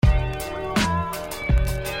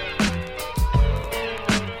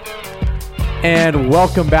And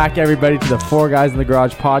welcome back, everybody, to the Four Guys in the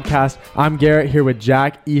Garage podcast. I'm Garrett here with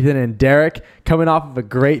Jack, Ethan, and Derek, coming off of a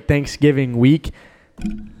great Thanksgiving week.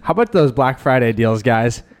 How about those Black Friday deals,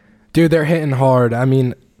 guys? Dude, they're hitting hard. I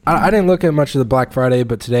mean, I didn't look at much of the Black Friday,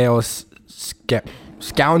 but today I was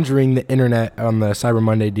scoungering the internet on the Cyber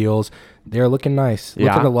Monday deals. They're looking nice.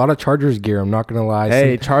 Yeah. Look at a lot of Chargers gear, I'm not going to lie.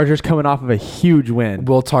 Hey, Chargers coming off of a huge win.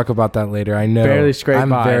 We'll talk about that later. I know. Barely scraped I'm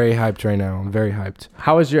by. very hyped right now. I'm very hyped.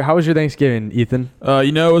 How was your Thanksgiving, Ethan?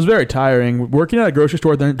 It was very tiring. Working at a grocery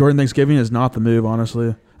store during Thanksgiving is not the move,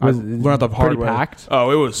 honestly. Was I learned the hard pretty way. packed?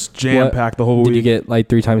 Oh, it was jam-packed the whole week. Did you get like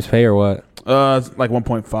 3 times pay or what? Like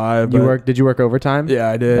 1.5. Did you work overtime? Yeah,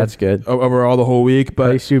 I did. That's good. Overall the whole week, At but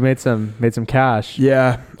least you made some cash.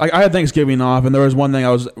 yeah, I had Thanksgiving off, and there was one thing I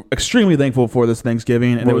was extremely thankful for this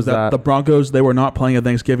Thanksgiving, and What it was was that that? the Broncos, they were not playing a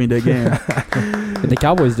Thanksgiving Day game. The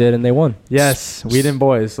Cowboys did, and they won. Yes, we didn't,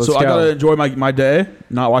 boys. Let's so go. I got to enjoy my day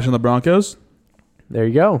not watching the Broncos. There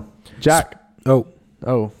you go. Jack. Oh.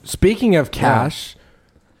 Speaking of cash,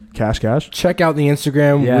 Cash. check out the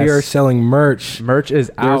Instagram. Yes. We are selling merch. Merch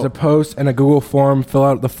is There's out. a post and a Google form. Fill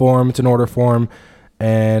out the form. It's an order form.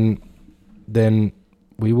 And then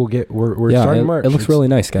we will get, we're starting merch. It looks really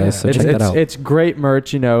nice, guys. yeah. So check that out. It's great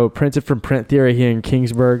merch, printed from Print Theory here in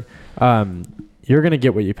Kingsburg. You're going to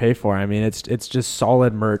get what you pay for. I mean, it's just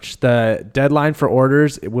solid merch. The deadline for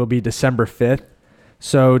orders will be December 5th.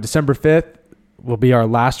 So December 5th will be our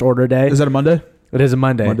last order day. Is that a Monday? It is a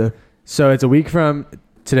Monday. So it's a week from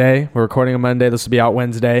today. We're recording on Monday. This will be out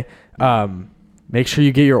Wednesday. Make sure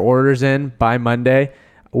you get your orders in by Monday.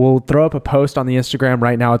 We'll throw up a post on the Instagram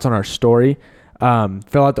right now. It's on our story.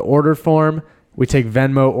 Fill out the order form. We take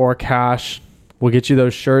Venmo or cash. We'll get you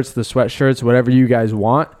those shirts, the sweatshirts, whatever you guys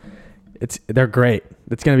want. They're great.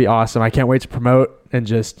 It's going to be awesome. I can't wait to promote and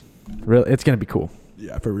it's going to be cool.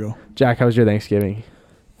 Yeah, for real. Jack, how was your Thanksgiving?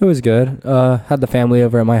 It was good. Had the family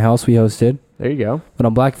over at my house. We hosted. There you go. But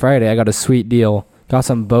on Black Friday, I got a sweet deal. Got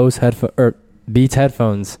some Beats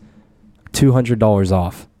headphones, $200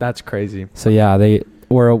 off. That's crazy. So yeah, they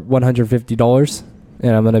were $150,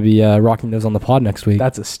 and I'm gonna be rocking those on the pod next week.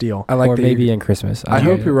 That's a steal. I like or that maybe you- in Christmas. I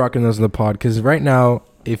hope you're rocking those in the pod, because right now,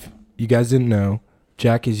 if you guys didn't know,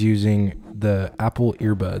 Jack is using the Apple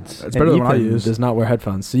earbuds. It's better than what I Ethan use. does not wear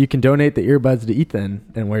headphones. So you can donate the earbuds to Ethan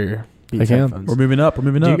and wear your Beats can. headphones. We're moving up.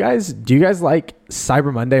 Do you guys like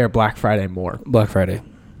Cyber Monday or Black Friday more? Black Friday,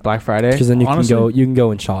 Black Friday? because then you Honestly- can go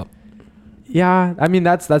and shop. Yeah, I mean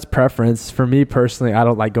that's preference. For me personally, I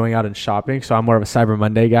don't like going out and shopping, so I'm more of a Cyber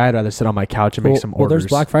Monday guy. I'd rather sit on my couch and make some Well, orders. there's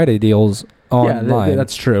Black Friday deals online. Yeah,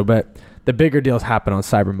 that's true, but the bigger deals happen on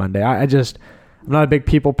Cyber Monday. I'm not a big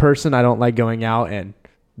people person. I don't like going out and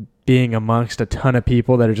being amongst a ton of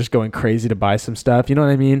people that are just going crazy to buy some stuff. You know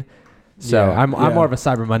what I mean? So Yeah, I'm more of a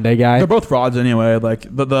Cyber Monday guy. They're both frauds anyway. Like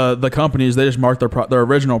the companies, they just mark their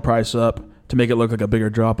original price up to make it look like a bigger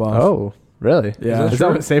drop off. Oh, really? Yeah. Is that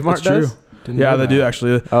what Save Mart That's true. does? Didn't Yeah, know they that. do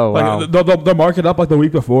actually. Oh, wow. Like they'll mark it up like the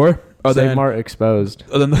week before. Save Mart exposed.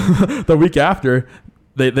 And then the week after,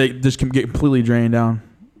 they just can get completely drained down.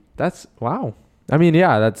 That's wow. I mean,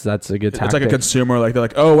 yeah, that's a good tactic. It's like a consumer. Like they're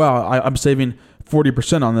like, oh wow, I'm saving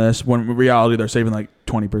 40% on this. When in reality they're saving like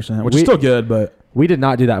 20%, which is still good. But We did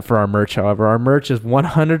not do that for our merch, however. Our merch is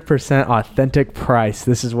 100% authentic price.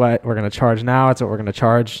 This is what we're going to charge now. It's what we're going to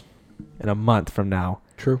charge in a month from now.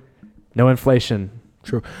 True. No inflation.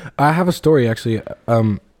 True. I have a story, actually.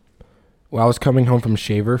 Well, I was coming home from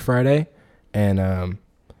Shaver Friday, and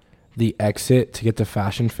the exit to get to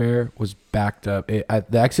Fashion Fair was backed up. The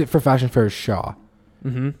exit for Fashion Fair is Shaw.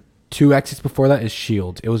 Mm-hmm. 2 exits before that is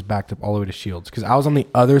Shields. It was backed up all the way to Shields because I was on the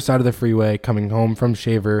other side of the freeway coming home from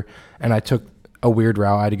Shaver, and I took a weird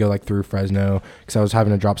route. I had to go like through Fresno because I was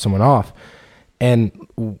having to drop someone off. And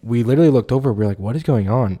we literally looked over. We were like, what is going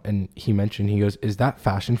on? And he goes, is that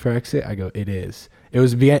Fashion Fair exit? I go, it is. It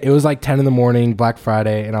was like 10 in the morning, Black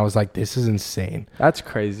Friday. And I was like, this is insane. That's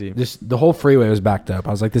crazy. Just the whole freeway was backed up.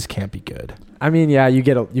 I was like, this can't be good. I mean, yeah, you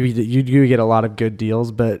do get a lot of good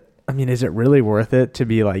deals, but I mean, is it really worth it to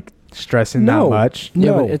be like stressing that much?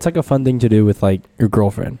 Yeah, No. but it's like a fun thing to do with like your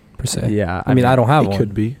girlfriend per se. Yeah. I mean, I don't have It one.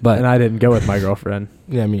 could be. But And I didn't go with my girlfriend.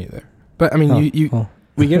 Yeah, me either. But I mean, Oh.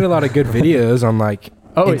 we get a lot of good videos on like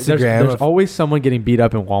Instagram. There's of- always someone getting beat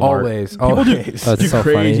up in Walmart. always. people do That's so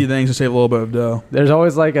crazy funny. things to save a little bit of dough. There's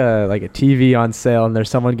always like a TV on sale, and there's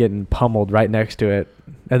someone getting pummeled right next to it,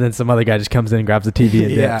 and then some other guy just comes in and grabs the TV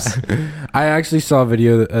and Yeah. dips. I actually saw a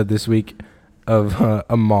video this week of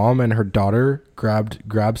a mom and her daughter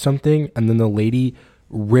grabbed something, and then the lady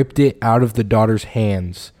ripped it out of the daughter's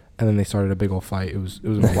hands, and then they started a big old fight. It was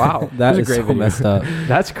Wow, That It was is a great so video. messed up.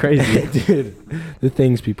 That's crazy. Dude, the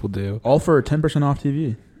things people do. All for 10% off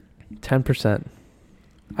TV. 10%.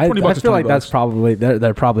 I $20 is feel like $20. that's probably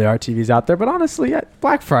there probably are TVs out there, but honestly, at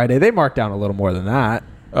Black Friday they mark down a little more than that.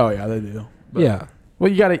 Oh yeah, they do. But Yeah. Well,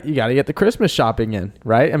 you gotta get the Christmas shopping in,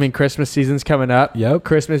 right? I mean, Christmas season's coming up. Yep.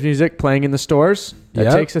 Christmas music playing in the stores. That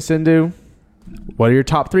Yep. takes us into what are your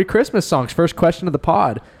top 3 Christmas songs? First question of the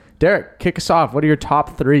pod. Derek, kick us off. What are your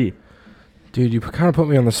top 3? Dude, you kind of put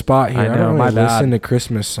me on the spot here. I I know, don't my really bad. listen to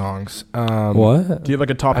Christmas songs. What? Do you have like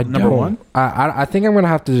a top I number don't. one? I think I'm gonna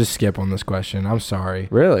have to just skip on this question. I'm sorry.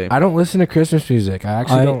 Really? I don't listen to Christmas music. I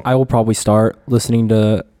actually don't. I will probably start listening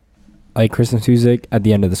to like Christmas music at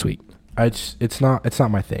the end of this week. It's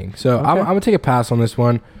not my thing. So Okay. I'm gonna take a pass on this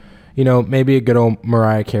one. You know, maybe a good old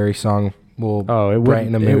Mariah Carey song will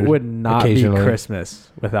brighten the mood. It would not be occasionally. Christmas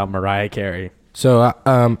without Mariah Carey. So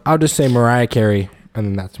I'll just say Mariah Carey, and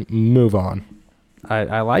then that's move on.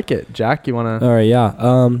 I like it. Jack, you want to? All right, yeah.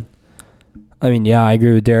 I mean, yeah, I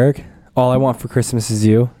agree with Derek. All I Want for Christmas Is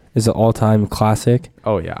You is an all-time classic.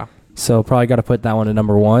 Oh, yeah. So probably got to put that one at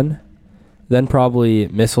number 1. Then probably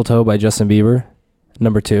Mistletoe by Justin Bieber,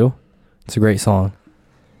 number 2. It's a great song.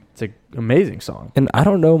 It's an amazing song. And I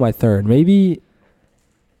don't know my third. Maybe,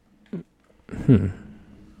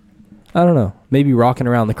 I don't know. Maybe Rocking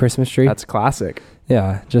Around the Christmas Tree. That's classic.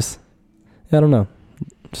 Yeah, I don't know.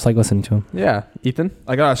 Just like listening to him. Yeah. Ethan?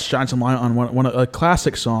 I gotta shine some light on a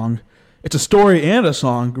classic song. It's a story and a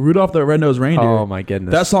song. Rudolph the Red-Nosed Reindeer. Oh, my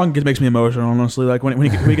goodness. That song makes me emotional, honestly. Like when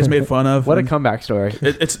he gets made fun of. What a and comeback story.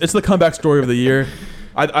 it's the comeback story of the year.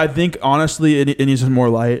 I think honestly it needs some more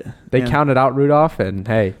light. They And counted out Rudolph, and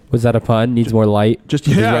hey, Was that a pun? Needs more light. just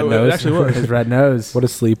His yeah, red it nose. actually was. his red nose. What a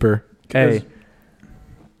sleeper. Hey,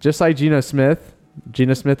 just like Geno Smith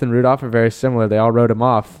and Rudolph are very similar. They all wrote him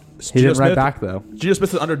off. He Geno didn't write Smith- back, though. Geno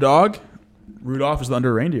Smith's the underdog. Rudolph is the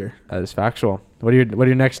under reindeer. That is factual. What are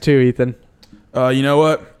your next 2, Ethan? You know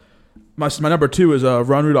what? My number 2 is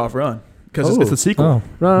Run Rudolph Run because it's the sequel. Oh,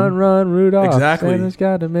 Run, run, Rudolph. Exactly. Santa's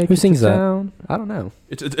got to make Who it sings to that? town. I don't know.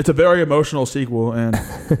 It's a very emotional sequel and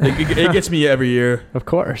it gets me every year. Of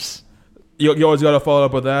course. You always got to follow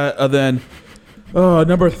up with that. Then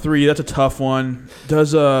number 3, that's a tough one.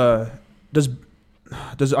 Does I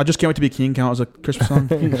Just Can't Wait to Be King count as a Christmas song?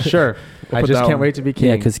 Sure. We'll I put just that can't one. wait to be king.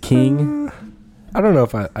 yeah, because King, I don't know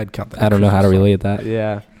if I'd count that. I don't know how to relate that.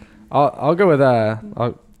 Yeah. I'll go with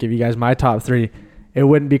I'll give you guys my top 3. It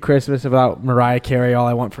wouldn't be Christmas without Mariah Carey. All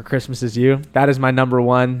I Want for Christmas Is You. That is my number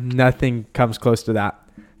 1. Nothing comes close to that.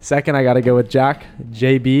 Second, I got to go with Jack,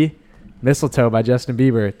 JB, Mistletoe by Justin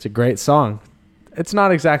Bieber. It's a great song. It's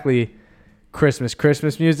not exactly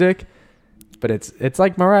Christmas music, but it's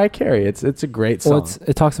like Mariah Carey. It's a great song. Well,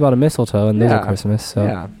 it talks about a mistletoe, and those Yeah. are Christmas. So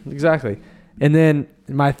Yeah, exactly. And then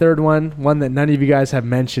my third one that none of you guys have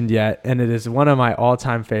mentioned yet, and it is one of my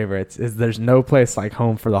all-time favorites, is There's No Place Like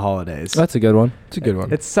Home for the Holidays. that's a good one. It's a good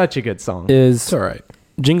one. It's such a good song. Is It's all right.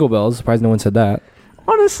 Jingle Bells? Surprised no one said that.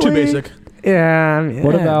 Honestly. Too basic. Yeah. I mean,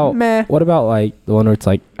 What about meh. What about like the one where it's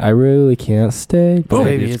like I really can't stay, Oh,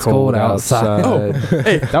 baby, it's cold outside. Oh,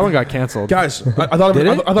 hey, That one got canceled. guys, I thought Did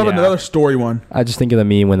of, it? I thought of Yeah. another story one. I just think of the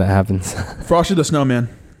meme when that happens. Frosty the Snowman.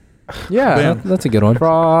 Yeah. Bam. That's a good one.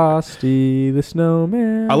 Frosty the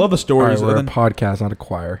Snowman. I love the All right, stories. we're a and podcast, not a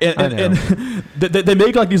choir. and they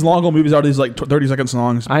make like these long old movies out of these like 30-second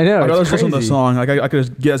songs. I know. I'd rather It's just listen to the crazy. song. Like I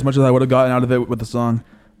could get as much as I would have gotten out of it with the song.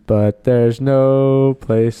 But there's no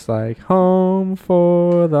place like home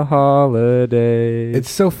for the holidays. It's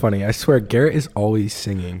so funny. I swear, Garrett is always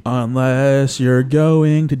singing. Unless you're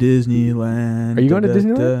going to Disneyland. Are you going to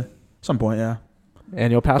Disneyland? Some point, yeah.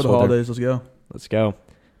 annual For pass the holder. holidays, let's go. Let's go.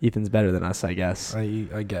 Ethan's better than us, I guess.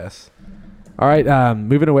 I guess. All right,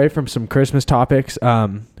 moving away from some Christmas topics,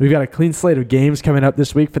 we've got a clean slate of games coming up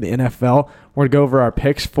this week for the NFL. We're gonna go over our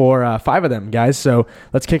picks for 5 of them, guys. So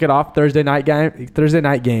let's kick it off. Thursday night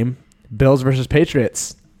game, Bills versus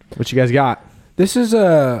Patriots. What you guys got? This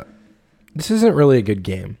isn't really a good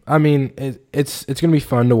game. I mean, it's gonna be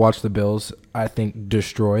fun to watch the Bills, I think,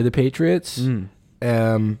 destroy the Patriots.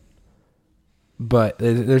 But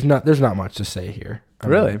there's not much to say here. I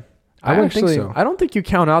mean, Really? I wouldn't think so. I don't think you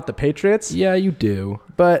count out the Patriots. Yeah, you do.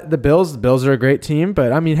 But the Bills are a great team.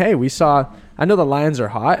 But I mean, hey, I know the Lions are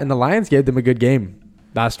hot, and the Lions gave them a good game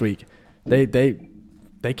last week.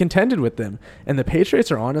 They contended with them, and the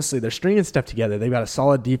Patriots are honestly, they're stringing stuff together. They've got a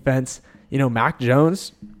solid defense. You know, Mac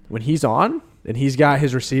Jones, when he's on and he's got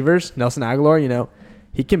his receivers, Nelson Aguilar, you know,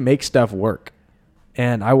 he can make stuff work.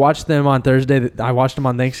 And I watched them on Thursday. I watched them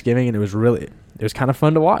on Thanksgiving, and it was kind of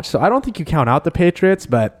fun to watch. So I don't think you count out the Patriots,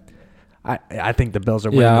 but I think the Bills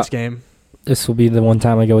are winning this game. This will be the one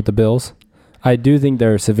time I go with the Bills. I do think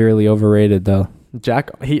they're severely overrated, though.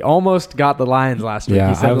 Jack, he almost got the Lions last week. Yeah,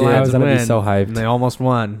 He said I the was Lions would gonna be win, so hyped. and they almost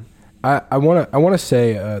won. I want to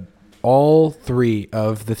say all 3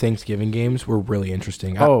 of the Thanksgiving games were really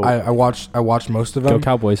interesting. Oh. I watched most of them. Go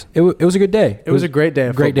Cowboys. It was a good day. It was a great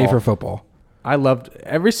day. Great day for football. I loved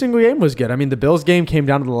every single game was good. I mean, the Bills game came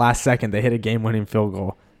down to the last second. They hit a game-winning field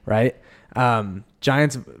goal, right?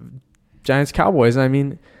 Giants Cowboys. I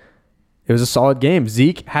mean, it was a solid game.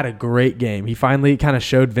 Zeke had a great game. He finally kind of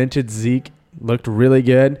showed vintage Zeke. Looked really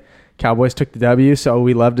good. Cowboys took the W, so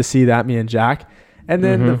we love to see that, me and Jack. And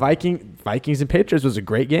then the Vikings and Patriots was a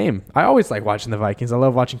great game. I always like watching the Vikings. I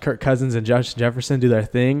love watching Kirk Cousins and Justin Jefferson do their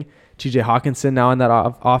thing. TJ Hawkinson now in that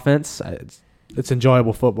offense. It's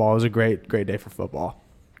enjoyable football. It was a great day for football.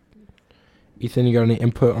 Ethan, you got any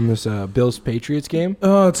input on this Bills-Patriots game?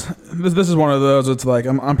 This is one of those. It's like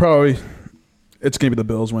I'm probably it's gonna be the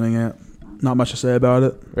Bills winning it. Not much to say about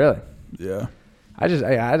it. Really? Yeah. I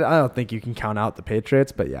don't think you can count out the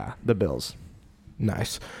Patriots, but yeah, the Bills.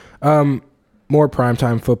 Nice. More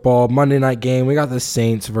primetime football. Monday night game. We got the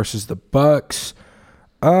Saints versus the Bucks.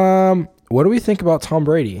 What do we think about Tom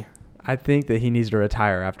Brady? I think that he needs to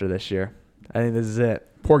retire after this year. I think this is it.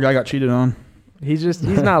 Poor guy got cheated on. He's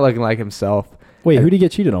not looking like himself. Wait, who did he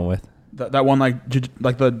get cheated on with? That one like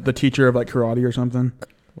the teacher of like karate or something.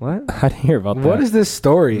 What? I didn't hear about that. What is this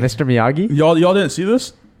story? Mr. Miyagi? Y'all didn't see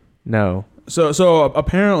this? No. So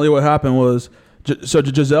apparently what happened was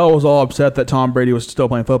Giselle was all upset that Tom Brady was still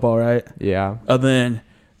playing football, right? Yeah. And then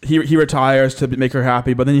he retires to make her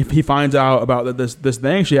happy, but then he finds out about this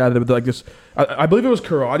thing she had, like this. I believe it was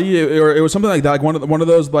karate, or it was something like that, like one of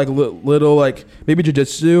those like little like maybe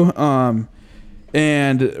jiu-jitsu.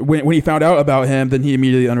 And when he found out about him, then he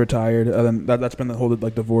immediately unretired. And then that's been the whole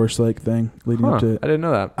like divorce like thing leading up to it. I didn't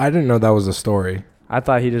know that. I didn't know that was a story. I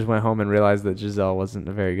thought he just went home and realized that Giselle wasn't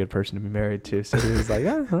a very good person to be married to. So he was like,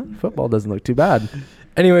 football doesn't look too bad.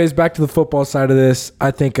 Anyways, back to the football side of this.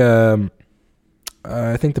 I think the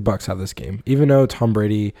Bucs have this game. Even though Tom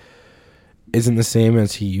Brady isn't the same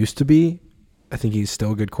as he used to be, I think he's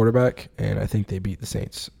still a good quarterback, and I think they beat the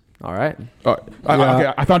Saints. All right.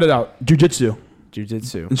 Okay, I found it out. Jiu-jitsu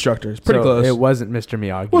instructors. Pretty close. It wasn't Mr.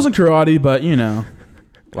 Miyagi. It wasn't karate, but you know.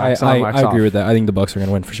 I agree with that. I think the Bucs are going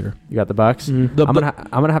to win for sure. You got the Bucs. Mm-hmm.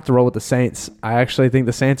 I'm gonna have to roll with the Saints. I actually think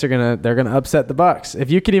the Saints are gonna upset the Bucs, if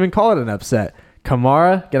you could even call it an upset.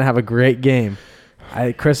 Kamara gonna have a great game.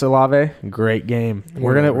 Chris Olave, great game.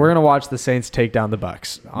 We're gonna watch the Saints take down the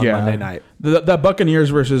Bucs on Monday night. That Buccaneers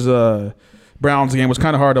versus Browns game was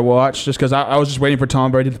kind of hard to watch, just because I was just waiting for Tom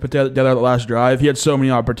Brady to put together the last drive. He had so many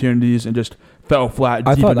opportunities and just fell flat.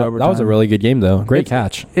 I thought that was a really good game, though. Great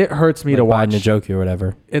catch. It hurts me to watch Njoku or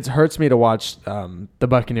whatever. It hurts me to watch the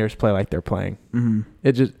Buccaneers play like they're playing.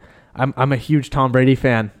 Mm-hmm. I'm a huge Tom Brady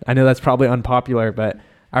fan. I know that's probably unpopular, but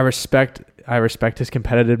I respect his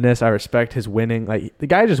competitiveness. I respect his winning. Like, the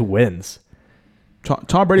guy just wins.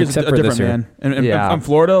 Tom Brady is a different man. And yeah. in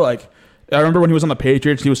Florida, like, I remember when he was on the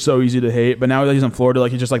Patriots, he was so easy to hate. But now that he's in Florida,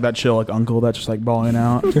 like, he's just like that chill like uncle that's just like balling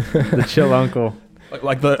out. The chill uncle.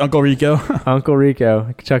 Like the Uncle Rico. Uncle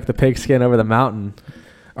Rico. Chuck the pigskin over the mountain.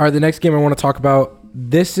 All right, the next game I want to talk about,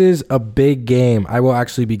 this is a big game. I will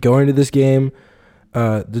actually be going to this game.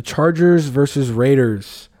 The Chargers versus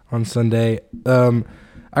Raiders on Sunday. I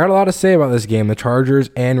got a lot to say about this game. The Chargers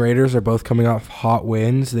and Raiders are both coming off hot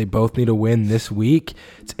wins. They both need a win this week.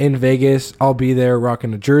 It's in Vegas. I'll be there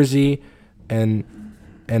rocking a jersey and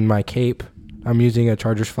my cape. I'm using a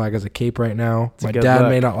Chargers flag as a cape right now. My dad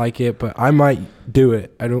may not like it, but I might do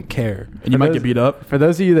it. I don't care. And you might get beat up. For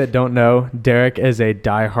those of you that don't know, Derek is a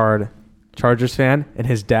diehard Chargers fan, and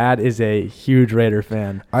his dad is a huge Raider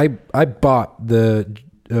fan. I bought the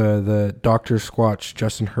Dr. Squatch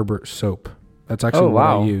Justin Herbert soap. That's actually what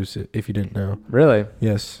I use, if you didn't know. Really?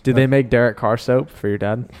 Yes. Did they make Derek Carr soap for your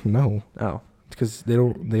dad? No. Oh. Because they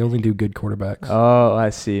only do good quarterbacks. Oh,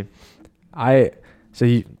 I see.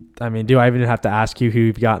 Do I even have to ask you who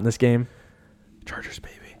you've got in this game? Chargers,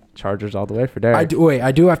 baby. Chargers all the way for Derek.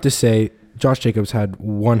 I do have to say, Josh Jacobs had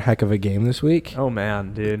one heck of a game this week. Oh,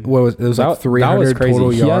 man, dude. It was like 300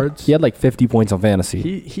 total yards. He had like 50 points on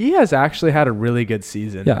fantasy. He has actually had a really good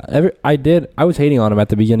season. Yeah, I was hating on him at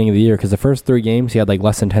the beginning of the year because the first 3 games he had like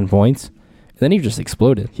less than 10 points. And then he just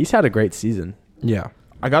exploded. He's had a great season. Yeah.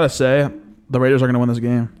 I got to say, the Raiders are going to win this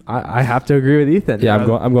game. I have to agree with Ethan. Yeah,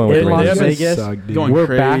 I'm going with in the Las Raiders. Vegas. Going We're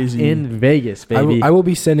crazy. back in Vegas, baby. I will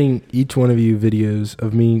be sending each one of you videos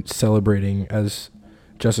of me celebrating as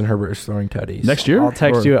Justin Herbert is throwing tutties. Next year? I'll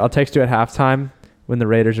text you at halftime when the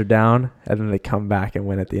Raiders are down, and then they come back and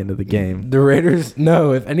win at the end of the game. The Raiders,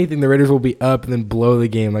 no. If anything, the Raiders will be up and then blow the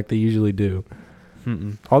game like they usually do.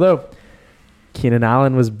 Although, Keenan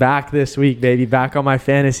Allen was back this week, baby. Back on my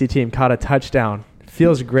fantasy team. Caught a touchdown.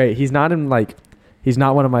 Feels great. He's not in, like, He's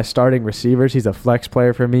not one of my starting receivers. He's a flex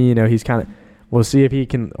player for me. He's kind of. We'll see if he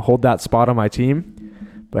can hold that spot on my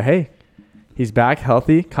team. But hey, he's back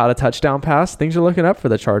healthy. Caught a touchdown pass. Things are looking up for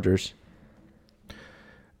the Chargers.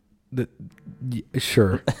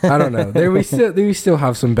 Sure. I don't know. We still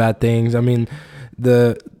have some bad things. I mean,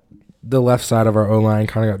 the left side of our O-line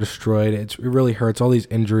kind of got destroyed. It really hurts. All these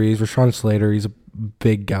injuries. Rashawn Slater, he's a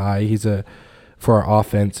big guy. For our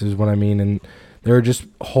offense is what I mean. And there are just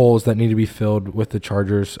holes that need to be filled with the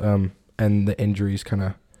Chargers, and the injuries kind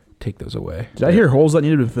of take those away. Did I hear holes that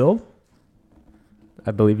needed to be filled?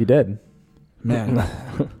 I believe you did. Man,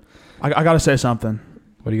 I got to say something.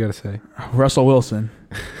 What do you got to say? Russell Wilson.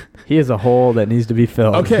 He is a hole that needs to be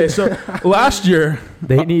filled. Okay, so last year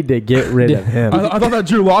they need to get rid of him. I thought that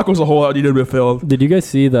Drew Lock was a hole that needed to be filled. Did you guys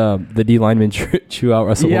see the D lineman chew out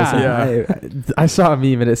Russell Wilson? Yeah. I saw a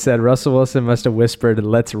meme and it said Russell Wilson must have whispered,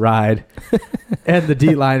 "Let's ride," and the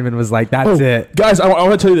D lineman was like, "That's it." Guys, I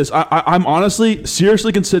want to tell you this. I'm honestly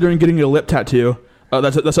seriously considering getting a lip tattoo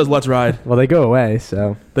that says "Let's ride." Well, they go away,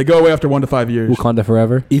 so They go away after 1 to 5 years. Wakanda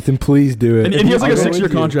forever. Ethan, please do it. And he has like a I'll go 6-year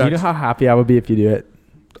with you. contract. You know how happy I would be if you do it.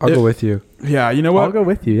 I'll go with you. Yeah, you know I'll what? go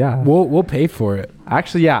with you. Yeah. We'll pay for it.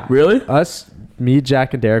 Actually, yeah. Really? Me,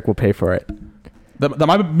 Jack, and Derek will pay for it. That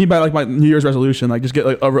might be by like my New Year's resolution. Like just get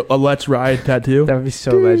like a "Let's Ride" tattoo. That would be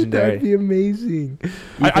so legendary. That'd be amazing.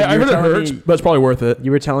 I heard it hurts, but it's probably worth it. You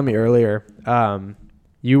were telling me earlier,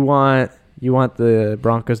 you want the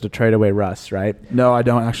Broncos to trade away Russ, right? No, I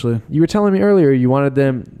don't actually. You were telling me earlier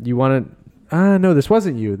no, this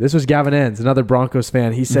wasn't you. This was Gavin Enns, another Broncos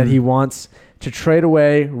fan. He said he wants to trade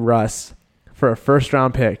away Russ for a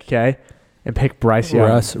first-round pick, okay? And pick Bryce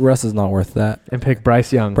Young. Russ is not worth that. And pick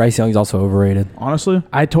Bryce Young. Bryce Young's also overrated. Honestly,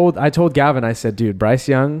 I told Gavin, I said, dude, Bryce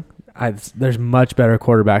Young, there's much better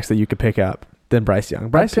quarterbacks that you could pick up than Bryce Young.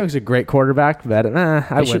 Bryce Young's a great quarterback, but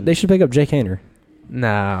They should pick up Jake Haener.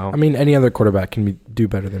 No. I mean, any other quarterback can do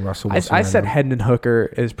better than Russell Wilson. I said Hendon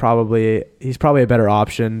Hooker he's probably a better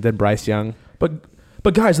option than Bryce Young.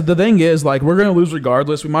 but guys, the thing is, like, we're gonna lose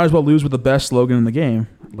regardless. We might as well lose with the best slogan in the game.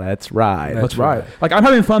 Let's ride. Let's ride. Like, I'm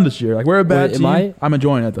having fun this year. Like, we're a bad team. I'm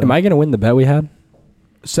enjoying it though. Am I going to win the bet we had?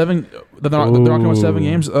 7. They're not going to win 7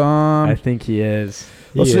 games. I think he is.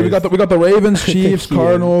 Let's see. We got the Ravens, Chiefs,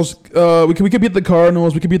 Cardinals. We could beat the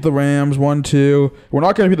Cardinals. We could beat the Rams 1-2. We're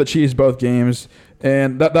not going to beat the Chiefs both games,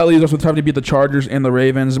 and that leaves us with having to beat the Chargers and the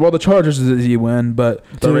Ravens. Well, the Chargers is an easy win, but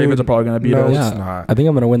the Ravens are probably going to beat us. It's not. I think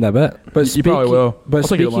I'm going to win that bet. But you probably will. But I'll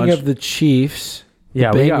take your speaking lunch. of the Chiefs,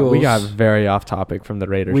 Yeah, the we got Bengals- very off topic from the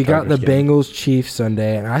Raiders. we got the Chargers game. Bengals Chiefs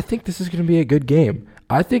Sunday, and I think this is going to be a good game.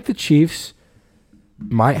 I think the Chiefs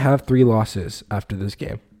might have 3 losses after this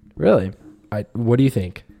game. Really? What do you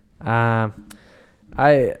think? I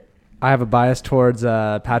have a bias towards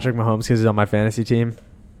Patrick Mahomes because he's on my fantasy team,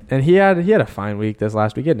 and he had a fine week this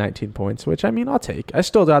last week. He had 19 points, which I mean I'll take. I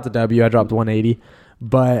still got the W. I dropped 180,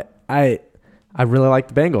 but I really like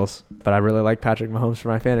the Bengals, but I really like Patrick Mahomes for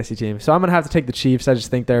my fantasy team. So I'm gonna have to take the Chiefs. I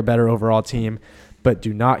just think they're a better overall team, but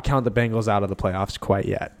do not count the Bengals out of the playoffs quite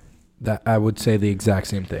yet. That I would say the exact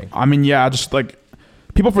same thing. I mean, yeah, just like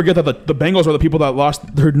people forget that the Bengals are the people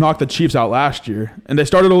that knocked the Chiefs out last year, and they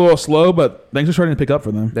started a little slow, but things are starting to pick up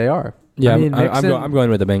for them. They are. Yeah, I mean, I'm going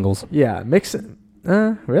with the Bengals. Yeah, Mixon.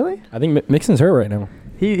 Really? I think Mixon's hurt right now.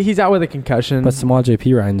 He's out with a concussion, But Samaj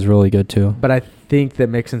P. Ryan's really good too. but I think that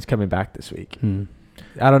Mixon's coming back this week.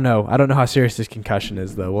 I don't know. I don't know how serious this concussion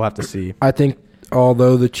is, though. We'll have to see. I think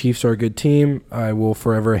although the Chiefs are a good team, I will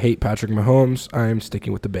forever hate Patrick Mahomes. I am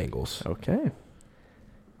sticking with the Bengals. Okay.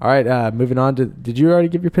 All right. Moving on to. Did you already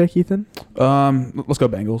give your pick, Ethan? Let's go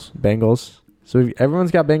Bengals. Bengals. So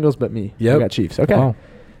everyone's got Bengals, but me. Yep. I got Chiefs. Okay. Wow.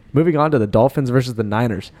 Moving on to the Dolphins versus the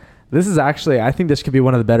Niners. This is actually. I think this could be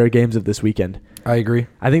one of the better games of this weekend. I agree.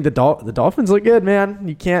 I think the Dolphins look good, man.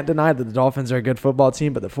 You can't deny that the Dolphins are a good football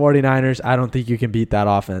team, but the 49ers, I don't think you can beat that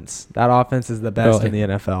offense. That offense is the best in the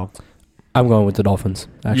NFL. I'm going with the Dolphins.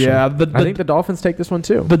 Actually. Yeah, I think the Dolphins take this one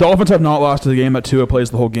too. the Dolphins have not lost to the game that Tua plays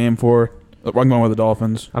the whole game for. I'm going with the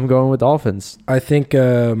Dolphins. I'm going with Dolphins. I think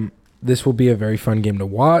this will be a very fun game to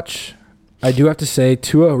watch. I do have to say,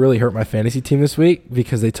 Tua really hurt my fantasy team this week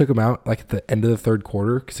because they took him out like at the end of the third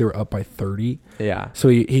quarter because they were up by 30. Yeah. So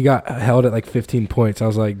he got held at like 15 points. I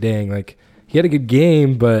was like, dang, like he had a good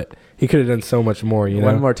game, but he could have done so much more, you know?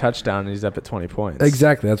 One more touchdown and he's up at 20 points.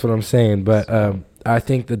 Exactly. That's what I'm saying. But I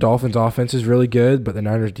think the Dolphins offense is really good, but the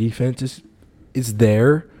Niners defense is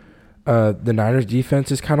there. The Niners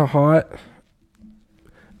defense is kind of hot.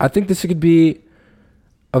 I think this could be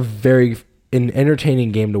an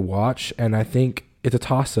entertaining game to watch, and I think it's a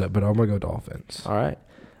toss-up, but I'm going to go Dolphins. All right.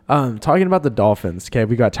 Talking about the Dolphins, okay,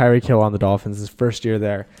 we got Tyreek Hill on the Dolphins, his first year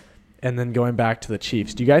there. And then going back to the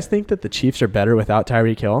Chiefs, do you guys think that the Chiefs are better without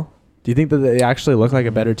Tyreek Hill? Do you think that they actually look like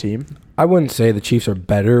a better team? I wouldn't say the Chiefs are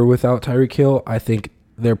better without Tyreek Hill. I think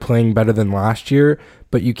they're playing better than last year,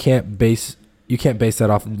 but you can't base that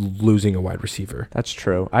off losing a wide receiver. That's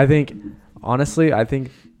true. I think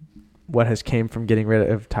what has came from getting rid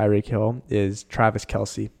of Tyreek Hill is Travis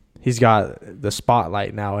Kelce. He's got the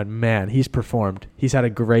spotlight now, and man, he's performed. He's had a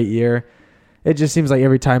great year. It just seems like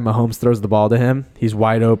every time Mahomes throws the ball to him, he's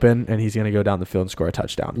wide open, and he's going to go down the field and score a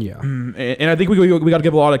touchdown. Yeah. And I think we got to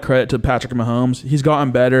give a lot of credit to Patrick Mahomes. He's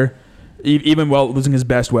gotten better, even while losing his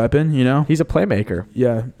best weapon, you know? He's a playmaker.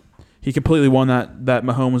 Yeah. He completely won that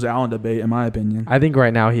Mahomes-Allen debate, in my opinion. I think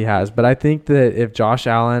right now he has. But I think that if Josh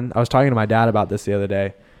Allen – I was talking to my dad about this the other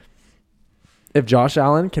day. If Josh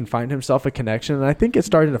Allen can find himself a connection, and I think it's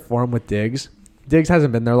starting to form with Diggs. Diggs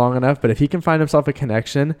hasn't been there long enough, but if he can find himself a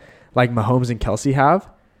connection – like Mahomes and Kelce have,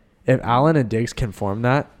 if Allen and Diggs can form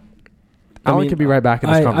that, Allen could be right back in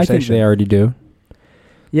this conversation. I think they already do.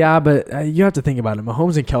 Yeah, but you have to think about it.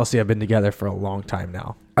 Mahomes and Kelce have been together for a long time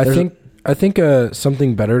now. I think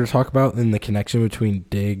something better to talk about than the connection between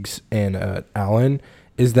Diggs and Allen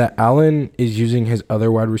is that Allen is using his other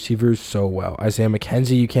wide receivers so well. Isaiah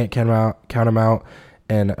McKenzie, you can't count him out,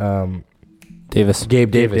 and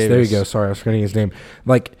Gabe Davis. There you go. Sorry, I was forgetting his name.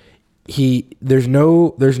 Like. There's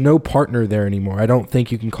no partner there anymore. I don't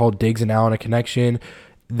think you can call Diggs and Allen a connection.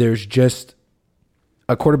 There's just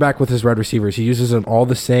a quarterback with his wide receivers. He uses them all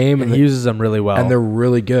the same, and he uses them really well, and they're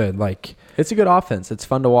really good. Like it's a good offense. It's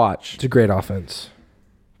fun to watch. It's a great offense.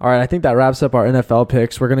 All right, I think that wraps up our NFL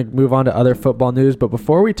picks. We're going to move on to other football news, but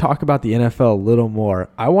before we talk about the NFL a little more,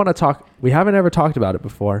 I want to talk. We haven't ever talked about it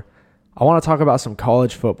before. I want to talk about some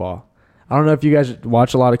college football. I don't know if you guys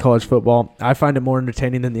watch a lot of college football. I find it more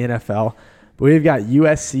entertaining than the NFL. But we've got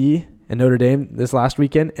USC and Notre Dame this last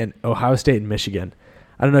weekend and Ohio State and Michigan.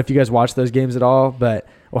 I don't know if you guys watched those games at all, but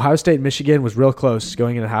Ohio State and Michigan was real close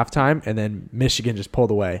going into halftime, and then Michigan just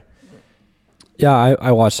pulled away. Yeah,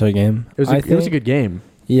 I watched that game. It was a good game.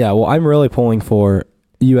 Yeah, well, I'm really pulling for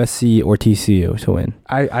USC or TCU to win.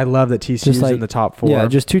 I love that TCU's in the top 4. Yeah,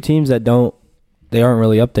 just two teams that they aren't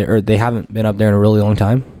really up there, or they haven't been up there in a really long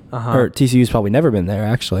time. Or TCU's probably never been there,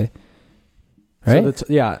 actually. Right? So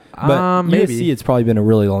but maybe. USC, it's probably been a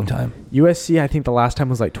really long time. USC, I think the last time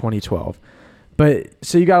was like 2012. But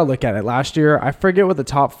so you got to look at it. Last year, I forget what the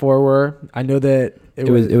top 4 were. I know that it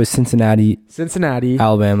was Cincinnati,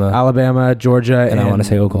 Alabama, Georgia, and I want to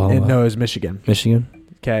say Oklahoma. No, it was Michigan.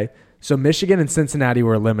 Okay. So Michigan and Cincinnati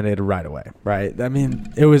were eliminated right away, right? I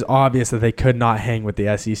mean, it was obvious that they could not hang with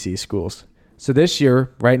the SEC schools. So this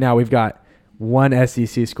year, right now, we've got one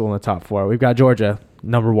SEC school in the top 4. We've got Georgia,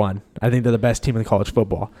 number 1. I think they're the best team in college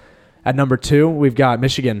football. At number 2, we've got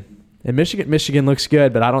Michigan. And Michigan looks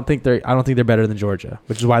good, but I don't think they're better than Georgia,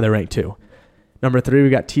 which is why they're ranked 2. Number 3, we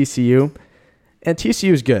got TCU. And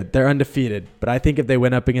TCU is good. They're undefeated. But I think if they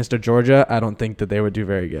went up against a Georgia, I don't think that they would do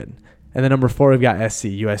very good. And then number 4, we've got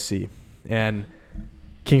USC. And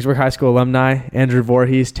Kingsburg High School alumni, Andrew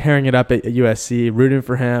Voorhees, tearing it up at USC, rooting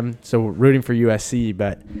for him. So rooting for USC,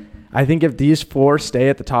 but I think if these 4 stay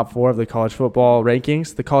at the top 4 of the college football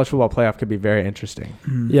rankings, the college football playoff could be very interesting.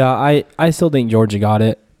 Yeah, I still think Georgia got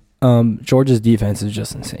it. Georgia's defense is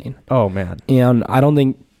just insane. Oh, man. And I don't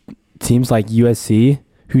think teams like USC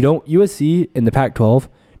in the Pac-12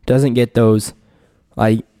 doesn't get those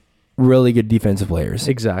like really good defensive players.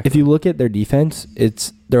 Exactly. If you look at their defense,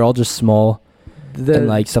 they're all just small and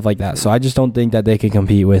like stuff like that. So I just don't think that they can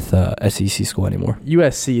compete with SEC school anymore.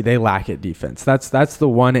 USC, they lack at defense. That's the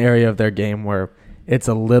one area of their game where it's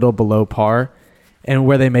a little below par, and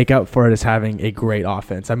where they make up for it is having a great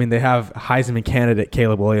offense. I mean, they have Heisman candidate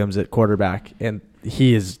Caleb Williams at quarterback, and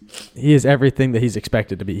he is everything that he's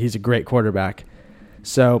expected to be. He's a great quarterback.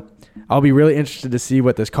 So I'll be really interested to see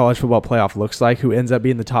what this college football playoff looks like, who ends up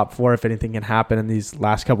being the top 4 if anything can happen in these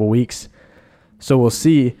last couple weeks. So we'll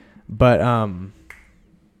see. But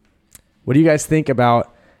what do you guys think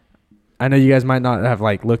about, I know you guys might not have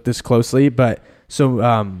like looked this closely, but so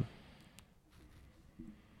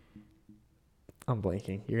I'm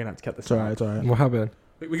blanking. You're going to have to cut this out. It's all right. What happened?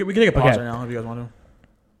 We can take a pause right now if you guys want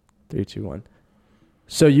to. 3, 2, 1.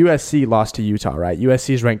 So USC lost to Utah, right?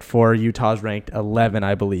 USC is ranked 4. Utah's ranked 11,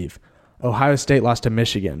 I believe. Ohio State lost to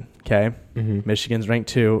Michigan, okay? Mm-hmm. Michigan's ranked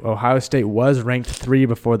 2. Ohio State was ranked 3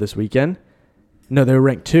 before this weekend. No, they were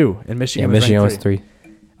ranked 2, and Michigan was ranked 3.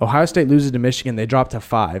 Ohio State loses to Michigan. They drop to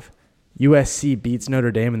 5. USC beats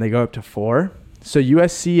Notre Dame, and they go up to 4. So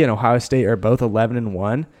USC and Ohio State are both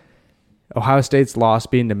 11-1. Ohio State's loss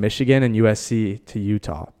being to Michigan and USC to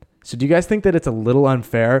Utah. So do you guys think that it's a little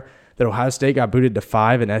unfair that Ohio State got booted to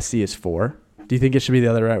 5 and SC is 4 Do you think it should be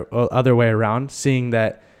the other way around, seeing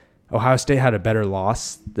that Ohio State had a better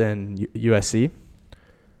loss than USC?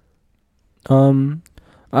 I don't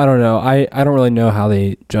know. I don't really know how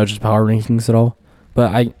they judge the power rankings at all,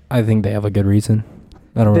 but I think they have a good reason.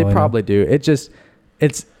 I don't. They really probably do.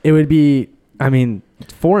 It would be. I mean,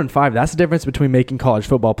 4 and 5. That's the difference between making college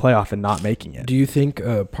football playoff and not making it. Do you think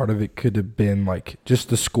part of it could have been like just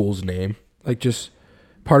the school's name, like just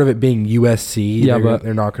part of it being USC? Yeah, but but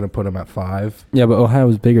they're not going to put them at 5. Yeah, but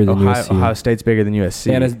Ohio's bigger than USC. Ohio State's bigger than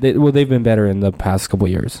USC. And they've been better in the past couple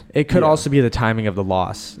years. It could also be the timing of the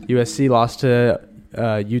loss. USC lost to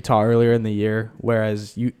Utah earlier in the year,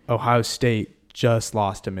 whereas Ohio State just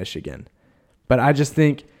lost to Michigan. But I just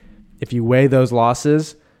think if you weigh those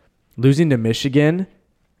losses, losing to Michigan,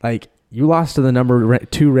 like you lost to the number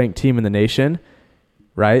 2 ranked team in the nation,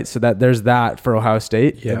 right? So that there's that for Ohio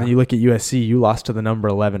State. Yeah. And then you look at USC, you lost to the number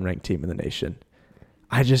 11 ranked team in the nation.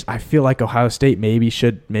 I feel like Ohio State maybe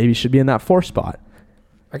should be in that 4 spot.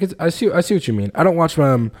 I see what you mean. I don't watch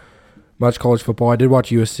much college football. I did watch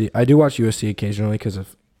USC. I do watch USC occasionally because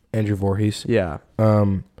of Andrew Voorhees. Yeah.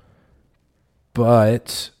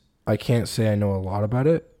 But I can't say I know a lot about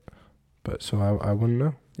it. But so I wouldn't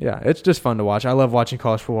know. Yeah, it's just fun to watch. I love watching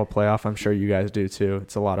college football playoff. I'm sure you guys do too.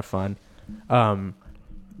 It's a lot of fun.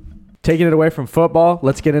 Taking it away from football,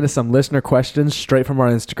 let's get into some listener questions straight from our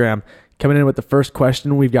Instagram. Coming in with the first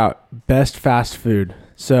question, we've got best fast food.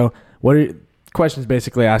 So questions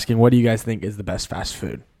basically asking, what do you guys think is the best fast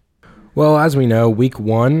food? Well, as we know, week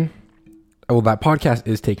 1, that podcast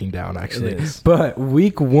is taking down actually. It is. But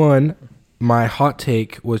week 1, my hot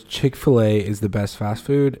take was Chick-fil-A is the best fast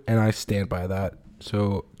food, and I stand by that.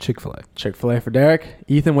 So Chick-fil-A. Chick-fil-A for Derek.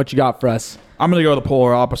 Ethan, what you got for us? I'm going to go the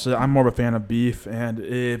polar opposite. I'm more of a fan of beef. And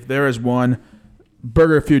if there is one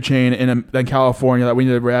burger food chain in California that we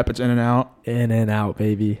need to rep, it's In-N-Out. In-N-Out,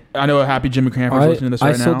 baby. I know a happy Jimmy Cranford's listening to this right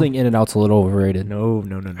now. I still think In-N-Out's a little overrated. No.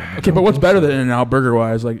 Okay, but what's better than In-N-Out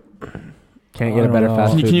burger-wise? Like, Can't get a better know.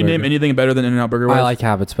 fast food can you burger. name anything better than In-N-Out burger-wise? I like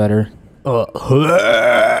Habits better.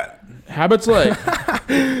 Habits, like...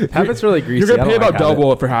 Habit's really greasy. You're going to pay I don't about like Habit.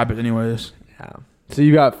 double for Habit anyways. Yeah. So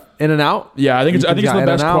you got In-N-Out? Yeah, I think it's the Ethan's got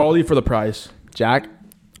best In-N-Out. quality for the price. Jack?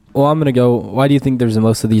 Well, I'm gonna go. Why do you think there's the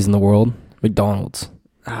most of these in the world? McDonald's.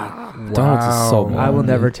 McDonald's is so good. I will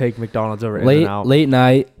never take McDonald's over late In-N-Out. late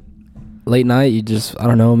night. You just I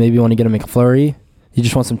don't know. Maybe you want to get a McFlurry. You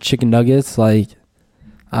just want some chicken nuggets. Like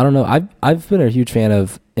I don't know. I've been a huge fan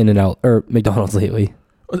of In-N-Out or McDonald's lately.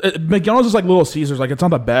 McDonald's is like Little Caesars. Like, it's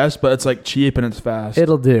not the best, but it's like cheap and it's fast.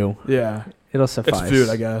 It'll do. Yeah. It'll suffice. It's food,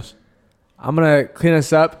 I guess. I'm going to clean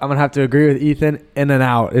us up. I'm going to have to agree with Ethan.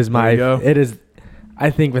 In-N-Out is There you go. it is, I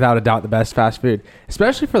think, without a doubt, the best fast food,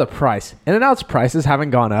 especially for the price. In-N-Out's prices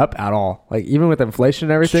haven't gone up at all. Like, even with inflation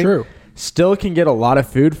and everything, True. still can get a lot of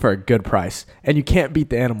food for a good price. And you can't beat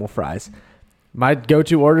the animal fries. My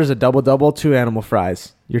go-to order is a double, 2 animal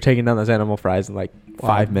fries. You're taking down those animal fries in like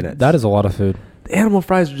 5 minutes. That is a lot of food. The animal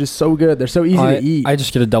fries are just so good. They're so easy to eat. I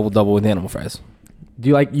just get a double with animal fries. Do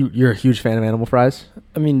you like you're a huge fan of animal fries?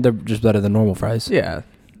 I mean, they're just better than normal fries. Yeah,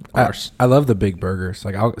 of course. I love the big burgers.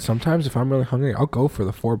 Like sometimes if I'm really hungry, I'll go for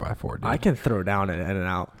the 4x4. Dude. I can throw down an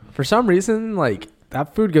In-N-Out. For some reason, like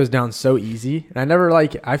that food goes down so easy. And I never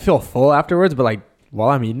I feel full afterwards, but like while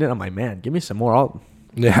I'm eating it, I'm like, man, give me some more. I'll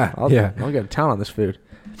Yeah. I'll go to town on this food.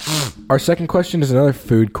 Our second question is another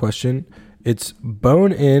food question. It's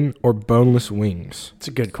bone-in or boneless wings. It's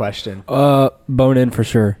a good question. Bone in for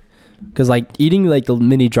sure. Because like eating like the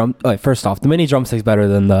mini drum. First off, the mini drumstick's better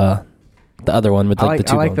than the other one with like the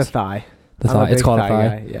two I like bones. the thigh. The I'm a thigh. It's big called a thigh.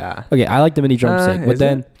 guy, yeah. Okay, I like the mini drumstick, but is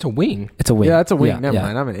then it? It's a wing. it's a wing. Yeah, it's a wing. Never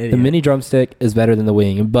mind. I'm an idiot. The mini drumstick is better than the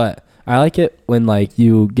wing, but I like it when like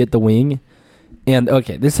you get the wing, and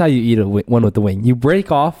okay, this is how you eat one with the wing. You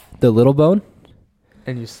break off the little bone.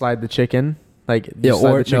 And you slide the chicken, like Yeah,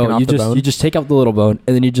 slide or the chicken no, off you the just bone. you just take out the little bone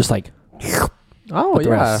and then you just like Oh with the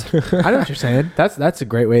yeah, rest. I know what you're saying. That's a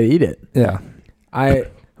great way to eat it. yeah.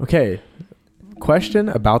 Okay. Question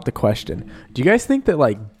about the question. Do you guys think that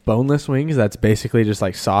like boneless wings, that's basically just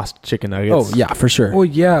like sauced chicken nuggets? Oh yeah, for sure. Well,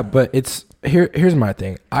 yeah, but here's my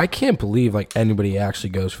thing. I can't believe like anybody actually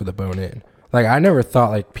goes for the bone-in. Like I never thought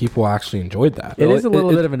like people actually enjoyed that. It is a little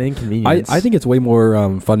it- bit of an inconvenience. I think it's way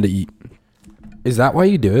more fun to eat. Is that why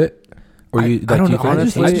you do it? Or you? I don't do you know, think it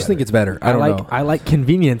honestly. I tastes just think better? it's better. I don't know. I like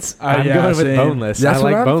convenience. I'm yeah, going with same. boneless. That's I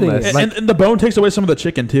what like I'm boneless. thinking. And the bone takes away some of the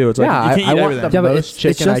chicken too. It's like Yeah, you can't I eat want everything. the- but most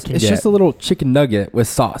chicken I can it's get. just a little chicken nugget with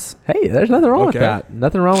sauce. Hey, there's nothing wrong with Okay. that.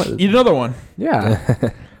 Nothing wrong with Eat another one. Yeah.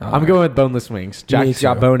 I'm going with boneless wings. Jack's too.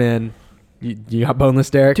 got bone in. You got boneless,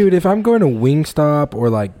 Derek? Dude, if I'm going to Wingstop or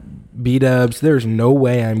like B-Dubs, there's no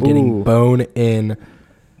way I'm getting Ooh. bone-in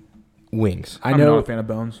wings. I I'm not know a fan of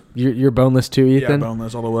bones. you're boneless too, Yeah, Ethan.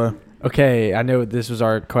 boneless all the way. Okay, I know this was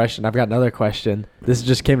our question. I've got another question. This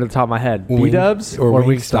just came to the top of my head. Wing- B-dubs or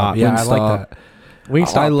Wingstop? Yeah, I Wingstop. like that.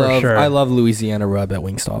 Wingstop I love for sure. I love Louisiana rub at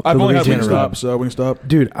Wingstop. I've only had Louisiana Wingstop, rub. so Wingstop.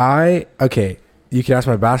 Dude, okay. You can ask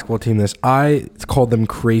my basketball team this. I called them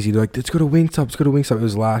crazy. They're like, let's go to Wingstop. Let's go to Wingstop. It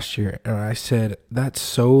was last year. And I said, that's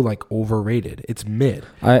so like overrated. It's mid.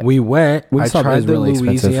 We went. Wingstop I tried is the really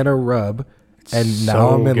expensive. Louisiana rub. And So now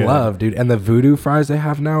I'm in good. love, dude. And the voodoo fries they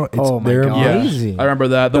have now, Oh my they're gosh. amazing. I remember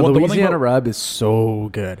that. The one thing Louisiana about- rub is so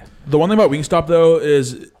good. The one thing about Wingstop though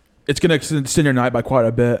is it's gonna extend your night by quite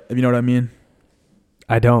a bit. If you know what I mean.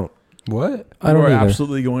 I don't. What? I don't You're either.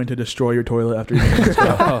 absolutely going to destroy your toilet after eating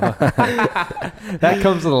Wingstop. That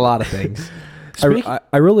comes with a lot of things.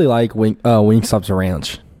 I really like Wingstop's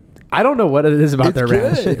ranch. I don't know what it is about It's their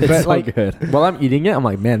ranch, good. but It's so like good. while I'm eating it, I'm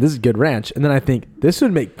like, man, this is good ranch. And then I think this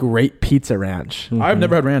would make great pizza ranch. I've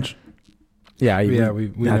never had ranch. Yeah, we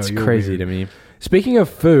that's know you're crazy weird. to me. Speaking of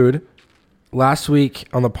food, last week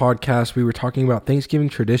on the podcast, we were talking about Thanksgiving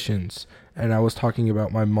traditions. And I was talking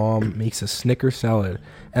about my mom makes a Snicker salad.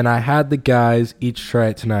 And I had the guys each try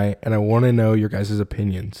it tonight. And I want to know your guys'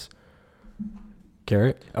 opinions.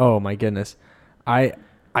 Garrett? Oh my goodness, I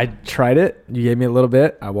tried it. You gave me a little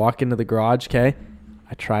bit. I walk into the garage. Okay,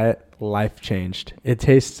 I try it. Life changed. It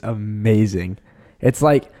tastes amazing. It's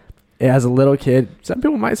like as a little kid. Some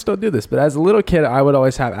people might still do this, but as a little kid, I would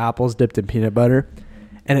always have apples dipped in peanut butter,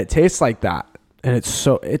 and it tastes like that. And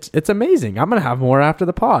it's amazing. I'm gonna have more after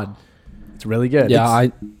the pod. It's really good. Yeah,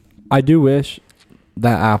 I do wish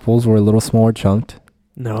that apples were a little smaller chunked,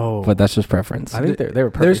 no, but that's just preference. I think they were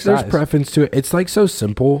perfect There's size. preference to it. It's like so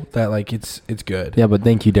simple that like it's good. Yeah, but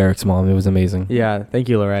thank you, Derek's mom. It was amazing. Yeah, thank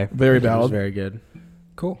you, Lorraine. Very It was valid. very good.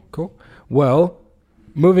 Cool. Well,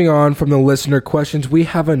 moving on from the listener questions, we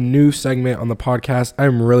have a new segment on the podcast.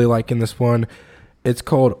 I'm really liking this one. It's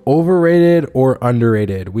called Overrated or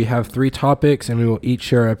Underrated. We have 3 topics, and we will each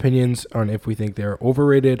share our opinions on if we think they're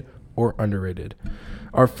overrated or underrated.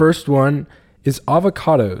 Our first one is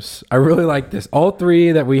avocados. I really like this. All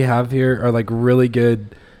 3 that we have here are like really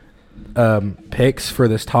good picks for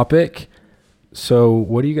this topic. So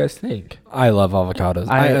what do you guys think? I love avocados.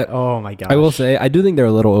 Oh my gosh. I will say I do think they're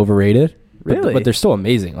a little overrated. Really? But they're still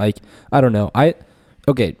amazing. Like, I don't know.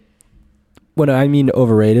 Okay. When I mean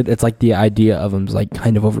overrated, it's like the idea of them's like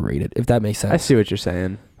kind of overrated, if that makes sense. I see what you're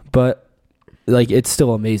saying. But like it's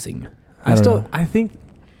still amazing. I don't know. I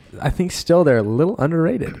think still they're a little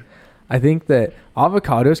underrated. I think that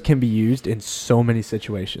avocados can be used in so many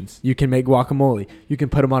situations. You can make guacamole. You can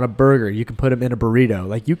put them on a burger. You can put them in a burrito.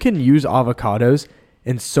 Like you can use avocados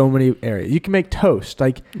in so many areas. You can make toast.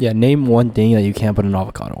 Like, Yeah, name one thing that you can't put an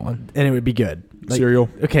avocado on. and it would be good. Like, Cereal.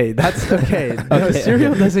 Okay, that's okay. No, Okay,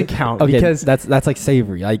 cereal okay. doesn't count Okay, because that's like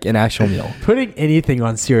savory, like an actual meal. putting anything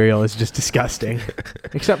on cereal is just disgusting,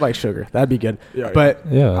 except like sugar. That'd be good. Yeah, But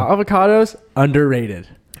Yeah. avocados underrated.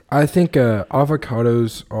 I think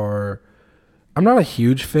avocados are. I'm not a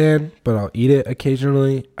huge fan, but I'll eat it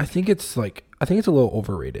occasionally. I think it's a little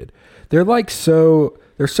overrated. They're like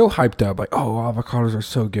they're so hyped up. Like, oh, avocados are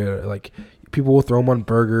so good. Like people will throw them on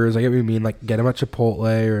burgers. I get what you mean. Like get them at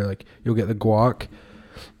Chipotle or like you'll get the guac.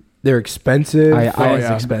 They're expensive. It's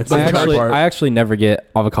yeah. expensive. I actually never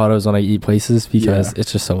get avocados when I eat places because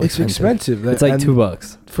it's just so it's expensive. It's like And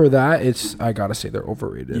 $2. for that. I gotta say they're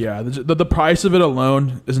overrated. Yeah, the price of it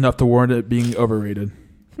alone is enough to warrant it being overrated.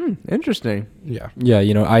 Interesting. Yeah. Yeah,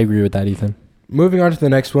 I agree with that, Ethan. Moving on to the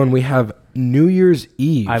next one, we have New Year's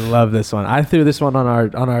Eve. I love this one. I threw this one on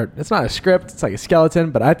our. It's not a script. It's like a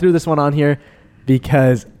skeleton, but I threw this one on here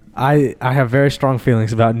because I have very strong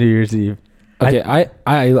feelings about New Year's Eve. Okay,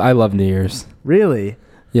 I love New Year's. Really,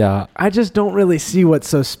 Yeah, I just don't really see what's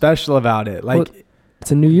so special about it. Like, Well,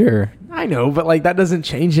 it's a new year. I know, but like that doesn't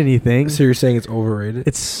change anything. So you're saying it's overrated?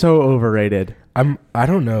 It's so overrated. I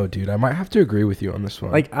don't know, dude. I might have to agree with you on this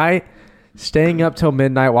one. Like staying up till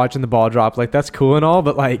midnight watching the ball drop, like that's cool and all,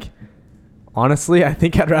 but like honestly, I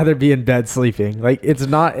think I'd rather be in bed sleeping. Like it's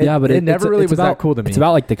not. It never really was that cool to me. It's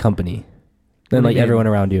about like the company, than What do like you mean? everyone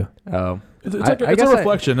around you. Oh, It's I a guess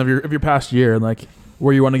reflection of your past year and like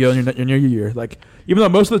where you want to go in your new year. Like even though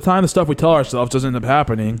most of the time the stuff we tell ourselves doesn't end up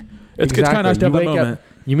happening, it's kind of nice to have that moment.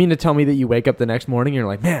 You mean to tell me that you wake up the next morning and you're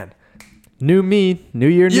like, man, new me, new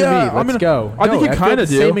year, new Yeah, me, I let's mean, go. I think you feel kinda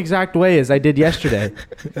the do. same exact way as I did yesterday.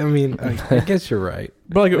 I mean, I guess you're right.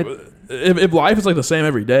 But like if life is like the same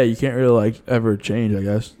every day, you can't really like ever change. I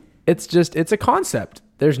guess It's a concept.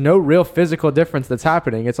 There's no real physical difference that's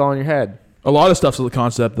happening. It's all in your head. a lot of stuff's a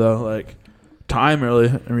concept though. Like time, really,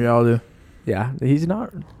 in reality. Yeah, he's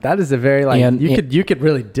not. That is a very like And- you could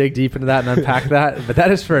really dig deep into that and unpack that, but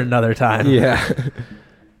that is for another time. Yeah.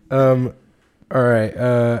 All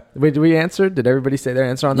right. Wait, did we answer? Did everybody say their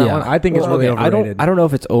answer on that Yeah. one? I think it's Well, really okay, overrated. I don't know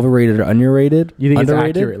if it's overrated or underrated. You think it's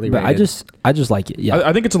underrated, accurately but rated? I just like it. Yeah.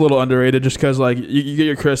 I think it's a little underrated just because like you get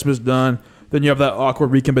your Christmas done, then you have that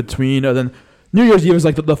awkward week in between, and then New Year's Eve is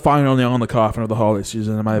like the final nail on the coffin of the holiday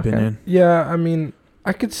season, in my opinion. Yeah, I mean,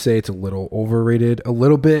 I could say it's a little overrated, a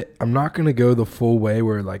little bit. I'm not gonna go the full way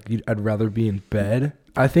where like I'd rather be in bed.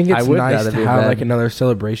 I think I it's would nice rather to be in have bed. like another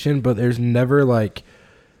celebration, but there's never like,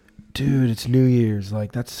 dude, it's New Year's.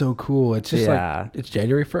 Like that's so cool. It's just Yeah. like it's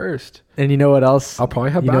January 1st. And you know what else? I'll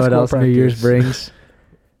probably have You know what basketball else practice. New Year's brings?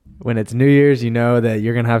 When it's New Year's, you know that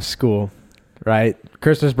you're gonna have school, right?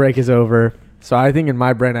 Christmas break is over, so I think in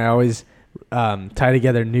my brain I always tie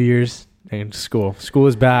together New Year's and school. School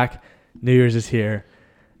is back, New Year's is here.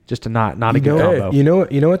 Just to not a good combo. You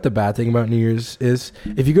know what the bad thing about New Year's is?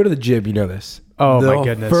 If you go to the gym, you know this. Oh, the my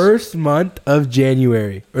goodness. First month of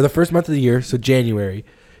January, or the first month of the year, so January,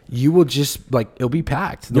 you will just like it'll be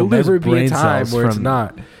packed. There'll You'll lose never be a brain time cells where it's from-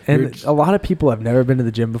 not. And a lot of people have never been to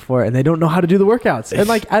the gym before, and they don't know how to do the workouts. And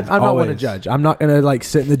like, I'm not one to Always. judge. I'm not gonna like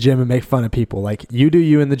sit in the gym and make fun of people. Like, you do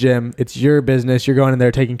you in the gym. It's your business. You're going in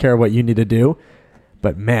there taking care of what you need to do.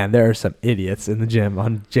 But man, there are some idiots in the gym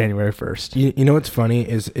on January 1st. You know what's funny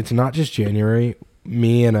is it's not just January.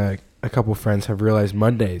 Me and a couple friends have realized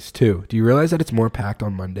Mondays too. Do you realize that it's more packed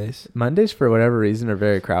on Mondays? Mondays, for whatever reason, are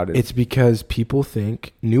very crowded. It's because people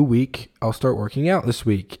think new week, I'll start working out this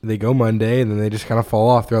week. They go Monday and then they just kind of fall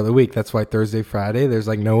off throughout the week. That's why Thursday, Friday, there's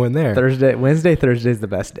like no one there. Wednesday, Thursday is the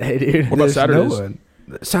best day, dude. What about There's Saturdays? No one.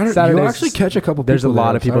 Saturday, Saturdays- you'll actually catch a couple people. There's a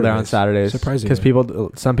lot there of people there on Saturdays. Surprisingly.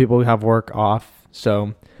 Because some people have work off.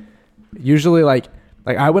 So usually like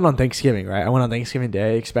I went on Thanksgiving, right? I went on Thanksgiving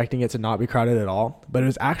Day expecting it to not be crowded at all, but it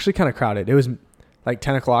was actually kind of crowded. It was like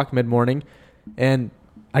 10 o'clock mid-morning, and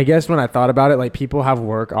I guess when I thought about it, like, people have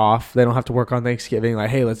work off. They don't have to work on Thanksgiving. Like,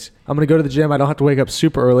 hey, I'm going to go to the gym. I don't have to wake up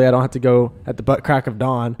super early. I don't have to go at the butt crack of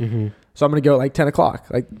dawn. Mm-hmm. So I'm going to go at like 10 o'clock.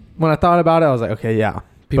 Like, when I thought about it, I was like, okay, yeah.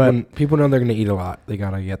 People know they're going to eat a lot. They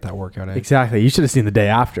got to get that workout in. Exactly. You should have seen the day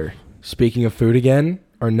after. Speaking of food again,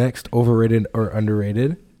 our next overrated or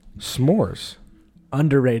underrated, s'mores.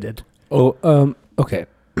 Underrated. Oh, okay.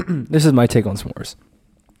 This is my take on s'mores.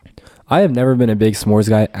 I have never been a big s'mores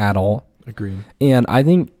guy at all. Agreed. And I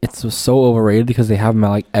think it's so overrated because they have them at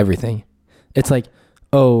like everything. It's like,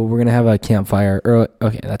 oh, we're going to have a campfire. Or,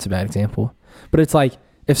 okay, that's a bad example. But it's like,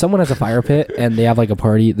 if someone has a fire pit and they have like a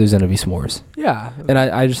party, there's going to be s'mores. Yeah. And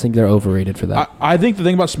I just think they're overrated for that. I think the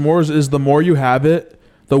thing about s'mores is the more you have it,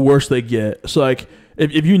 the worse they get. So like,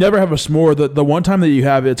 if you never have a s'more, the one time that you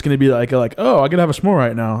have it, it's going to be like, oh, I can have a s'more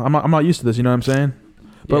right now. I'm not used to this. You know what I'm saying?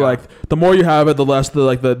 But Yeah. like, the more you have it, the less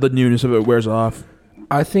the newness of it wears off.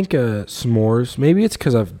 I think s'mores, maybe it's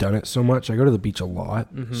because I've done it so much. I go to the beach a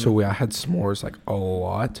lot. Mhm. So I had s'mores like a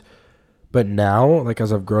lot. But now, like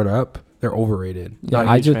as I've grown up, they're overrated. Yeah, Not a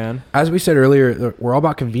I huge just fan. As we said earlier, we're all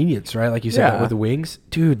about convenience, right? Like you said, Yeah. with the wings.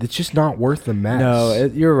 Dude, it's just not worth the mess. No,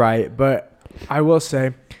 you're right. But I will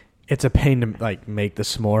say it's a pain to like make the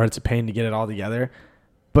s'more. It's a pain to get it all together.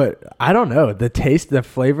 But I don't know. The taste, the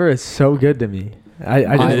flavor is so good to me.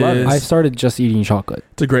 I just love it. is. I started just eating chocolate.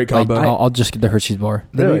 It's a great Like, combo. I'll just get the Hershey's bar.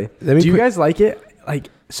 Really? let me Do you put- guys like it?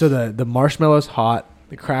 Like, so the marshmallow's hot,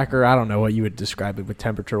 the cracker, I don't know what you would describe it with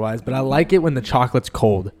temperature wise, but I like it when the chocolate's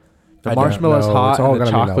cold. The I don't marshmallow's know. hot It's all and the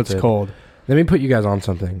gonna be chocolate's melted. cold. Let me put you guys on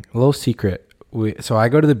something. A little secret. So I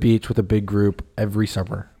go to the beach with a big group every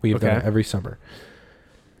summer. We've done Okay. it every summer.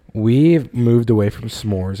 We've moved away from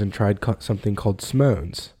s'mores and tried something called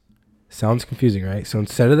smones. Sounds confusing, right? So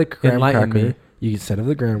instead of the graham Enlighten cracker, me. instead of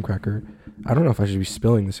the graham cracker, I don't know if I should be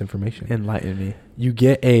spilling this information. Enlighten me. You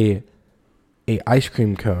get a ice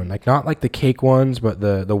cream cone, like not like the cake ones, but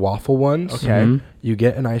the waffle ones. Okay. Mhm. You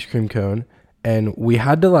get an ice cream cone, and we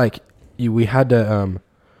had to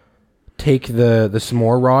take the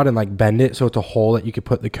s'more rod and like bend it so it's a hole that you could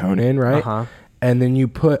put the cone in, right? Uh-huh. And then you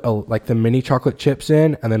put like the mini chocolate chips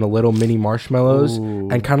in, and then a little mini marshmallows, Ooh.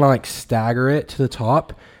 and kind of like stagger it to the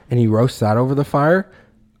top, and you roast that over the fire.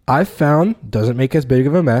 I've found doesn't make as big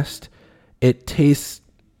of a mess. It tastes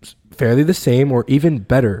fairly the same or even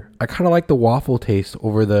better. I kind of like the waffle taste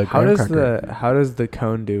over the How graham does cracker. how does the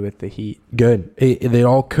cone do with the heat? Good. It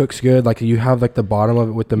all cooks good. Like you have like the bottom of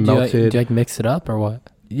it with the Do you, like, melted. do you like mix it up or what?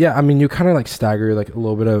 Yeah, I mean you kind of like stagger like a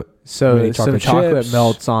little bit of So mini some chocolate chocolate chips.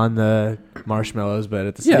 melts on the marshmallows, but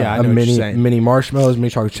at the I know a what you're mini saying. mini marshmallows, mini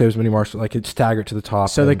chocolate chips, mini marshmallows. Like it's staggered to the top.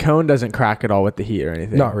 So the and- cone doesn't crack at all with the heat or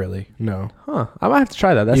anything. not really. No. Huh. I might have to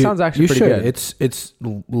try that. That sounds actually you pretty should. good. It's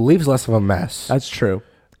leaves less of a mess. That's true.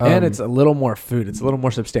 And it's a little more food. It's a little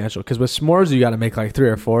more substantial. Because with s'mores, you got to make like 3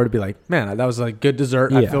 or 4 to be like, man, that was like good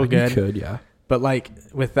dessert. I feel good. You could, yeah. But like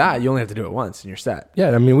with that, you only have to do it once and you're set.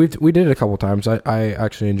 Yeah, I mean, we did it a couple times. I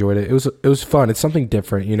actually enjoyed it. It was fun. It's something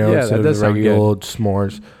different, you know, Yeah, instead that of does the sound regular good. old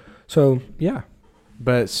s'mores. So, yeah,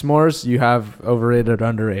 But s'mores, you have overrated or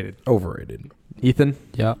underrated. overrated. Ethan,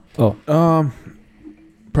 Yeah. Oh,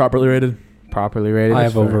 Properly rated. properly rated. I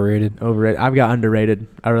have overrated. Overrated. I've got underrated.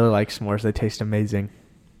 I really like s'mores. They taste amazing.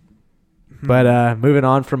 But moving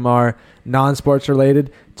on from our non-sports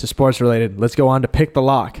related to sports related, let's go on to Pick the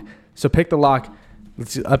Lock. So Pick the Lock,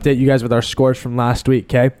 let's update you guys with our scores from last week,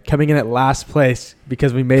 okay? Coming in at last place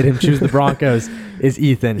because we made him choose the Broncos is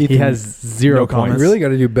Ethan. He has 0 no You comments. really got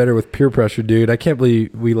to do better with peer pressure, dude. I can't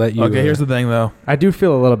believe we let you. Okay, here's the thing, though. I do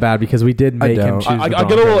feel a little bad because we did make him don't. choose I the get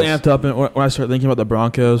a little Broncos. amped up when I start thinking about the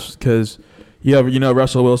Broncos because you know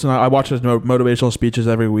Russell Wilson. I watch his motivational speeches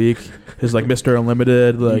every week. His like Mr.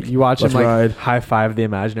 Unlimited, like you watch him let's like ride. high five the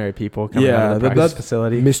imaginary people coming out Yeah, of the practice that's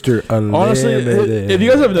facility. Mr. Unlimited. Honestly, if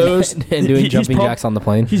you guys have noticed, and doing he's jumping prob- jacks on the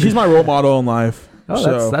plane. he's my role model in life. Oh,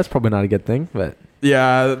 so, that's probably not a good thing, but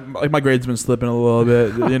yeah, like my grade's been slipping a little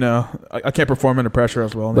bit. You know, I can't perform under pressure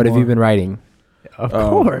as well. But have anymore. you been writing? of Oh.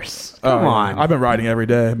 course. Come Oh, on. I've been riding every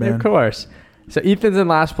day, man. Of course. So Ethan's in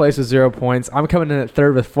last place with 0 points. I'm coming in at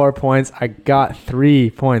third with 4 points. I got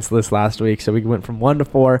 3 points this last week, so we went from 1 to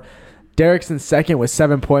 4. Derek's in second with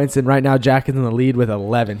 7 points, and right now Jack is in the lead with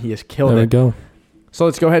 11. He has killed There we it. go. So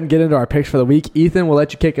let's go ahead and get into our picks for the week. Ethan, we'll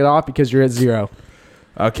let you kick it off because you're at 0.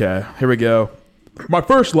 Okay, here we go. My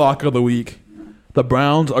first lock of the week: the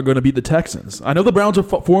Browns are going to beat the Texans. I know the Browns are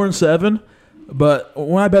 4-7, but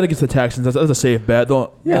when I bet against the Texans, that's a safe bet.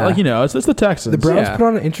 Yeah. Like it's the Texans. The Browns Yeah. put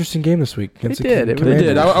on an interesting game this week. Against They the did. It They really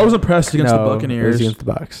did. Commanders. I was impressed against the It was Buccaneers. against the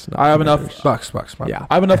Bucks. not I have Commanders. enough. Bucks. Yeah.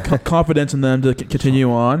 I have enough confidence in them to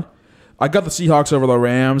continue on. I got the Seahawks over the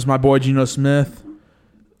Rams. My boy Geno Smith.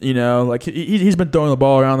 You know, like he's been throwing the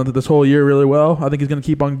ball around this whole year really well. I think he's going to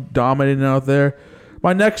keep on dominating out there.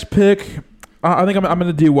 My next pick, I think I'm going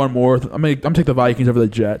to do one more. I'm going to take the Vikings over the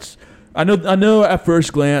Jets. I know. At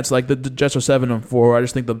first glance, like the Jets are 7-4. I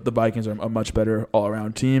just think the Vikings are a much better all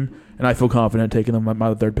around team, and I feel confident taking them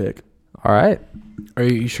my third pick. All right. Are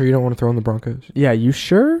you sure you don't want to throw in the Broncos? Yeah, you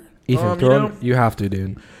sure? Ethan, you have to,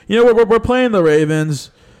 dude. You know, we're playing the Ravens,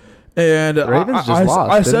 and The Ravens just I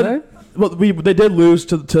lost, said, didn't well, they did lose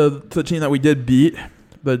to the team that we did beat,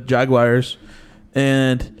 the Jaguars,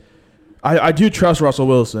 and I do trust Russell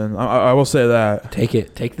Wilson. I will say that. Take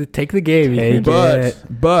it. Take the game. Take Ethan. it.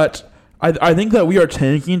 But I think that we are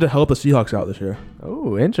tanking to help the Seahawks out this year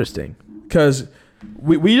Oh, interesting. because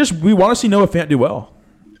we want to see Noah Fant do well.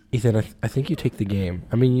 Ethan, I think you take the game.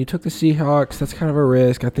 I mean, you took the Seahawks. That's kind of a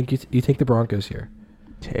risk. I think you take the Broncos here.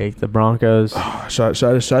 Take the Broncos. Should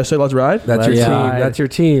I say let's ride? That's your Let's team. ride. That's your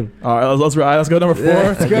team. All right, let's ride. Let's go number 4.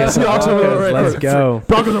 Let's go. Seahawks over the Ravens. Let's go.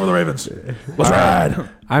 Broncos over the Ravens. Let's ride.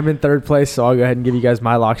 I'm in third place, so I'll go ahead and give you guys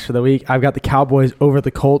my locks for the week. I've got the Cowboys over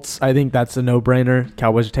the Colts. I think that's a no-brainer.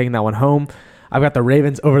 Cowboys are taking that one home. I've got the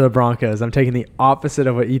Ravens over the Broncos. I'm taking the opposite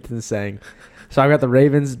of what Ethan's saying. So I've got the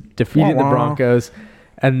Ravens defeating the Wah-wah. Broncos.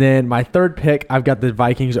 And then my third pick, I've got the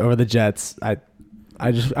Vikings over the Jets.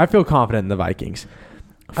 I feel confident in the Vikings.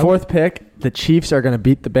 Fourth pick, the Chiefs are going to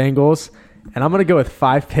beat the Bengals. And I'm going to go with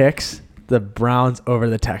 5 picks, the Browns over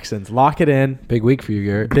the Texans. Lock it in. Big week for you,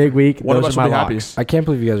 Garrett. Big week. One of Those us are will my be happy. locks. I can't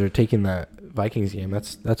believe you guys are taking that Vikings game.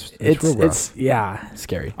 That's real rough. Yeah.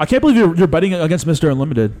 Scary. I can't believe you're betting against Mr.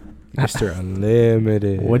 Unlimited. Mr.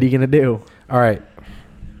 Unlimited. What are you going to do? All right.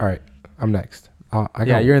 I'm next.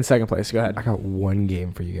 You're in second place. Go ahead. I got one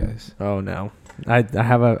game for you guys. Oh no, I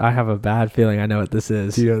have a bad feeling. I know what this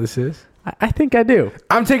is. Do you know what this is? I think I do.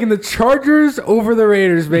 I'm taking the Chargers over the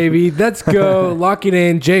Raiders, baby. Let's go. Lock it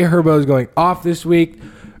in. Jay Herbo is going off this week.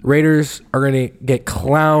 Raiders are going to get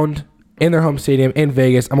clowned in their home stadium in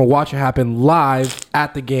Vegas. I'm going to watch it happen live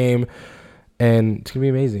at the game, and it's going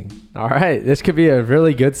to be amazing. All right, this could be a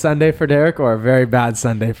really good Sunday for Derek or a very bad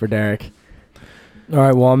Sunday for Derek. All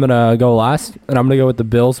right, well, I'm going to go last, and I'm going to go with the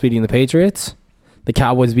Bills beating the Patriots, the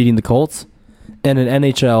Cowboys beating the Colts, and in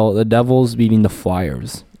NHL, the Devils beating the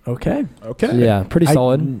Flyers. Okay. Okay. Yeah, pretty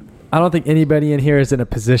solid. I don't think anybody in here is in a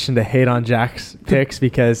position to hate on Jack's picks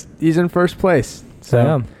because he's in first place. So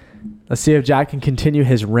Yeah. let's see if Jack can continue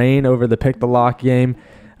his reign over the Pick the Lock game.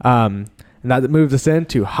 And that moves us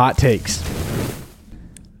into hot takes.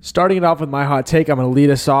 Starting it off with my hot take, I'm going to lead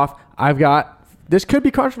us off. This could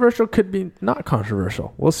be controversial, could be not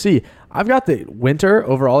controversial. We'll see. I've got the winter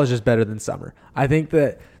overall is just better than summer. I think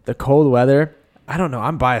that the cold weather, I don't know.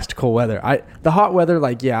 I'm biased to cold weather. The hot weather,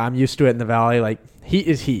 I'm used to it in the valley. Like, heat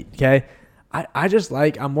is heat, okay?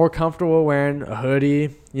 I'm more comfortable wearing a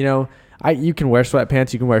hoodie, You know, you can wear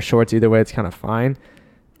sweatpants, you can wear shorts. Either way, it's kind of fine.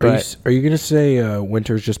 But Are you gonna say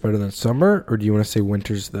winter's just better than summer, or do you want to say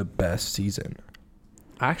winter's the best season?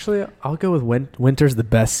 actually, I'll go with winter's the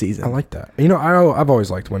best season. I like that. You know, I've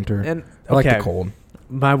always liked winter. And I like okay, the cold.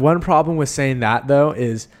 My one problem with saying that though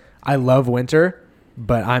is I love winter,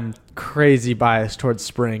 but I'm crazy biased towards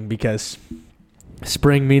spring because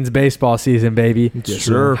spring means baseball season, baby. Yes,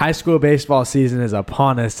 sir. High school baseball season is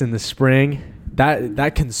upon us in the spring.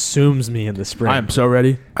 That consumes me in the spring. I'm so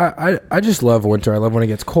ready. I just love winter. I love when it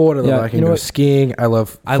gets cold. I love Yeah, when I can you know go what? skiing. I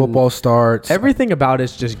love football starts. Everything about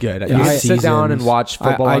it's just good. Yeah, You get to sit down and seasons. watch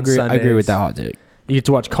football I on agree. Sundays. I agree with that hot take. You get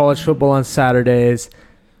to watch college football on Saturdays.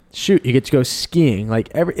 Shoot, you get to go skiing.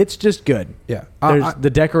 It's just good. Yeah. There's the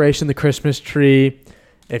decoration, the Christmas tree.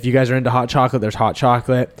 If you guys are into hot chocolate, there's hot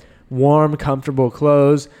chocolate. Warm, comfortable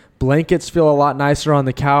clothes. Blankets feel a lot nicer on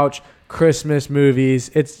the couch. Christmas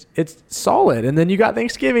movies. It's solid. And then you got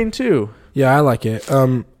Thanksgiving too. Yeah, I like it.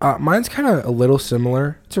 Mine's kind of a little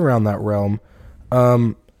similar. It's around that realm.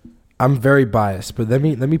 I'm very biased, but let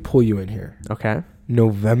me pull you in here. Okay.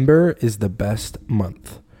 November is the best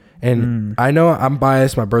month. And I know I'm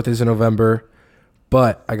biased. My birthday's in November,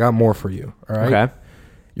 but I got more for you. All right. Okay.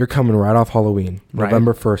 You're coming right off Halloween. Right.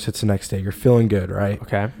 November 1st, it's the next day. You're feeling good, right?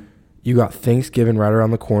 Okay. You got Thanksgiving right around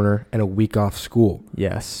the corner and a week off school.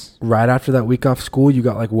 Yes. Right after that week off school, you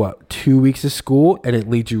got 2 weeks of school, and it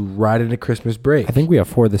leads you right into Christmas break. I think we have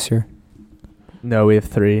 4 this year. No, we have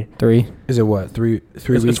 3. 3. Is it what? Three It's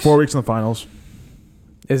weeks? 4 weeks in the finals.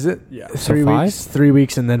 Is it? Yeah. So 3 5? weeks. 3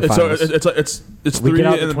 weeks and then It's so finals. it's We 3 get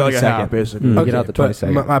out and the then like a 22nd. half basically. Mm. Okay, Get out the but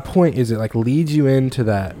 22nd. my point is, it leads you into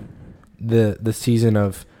that the season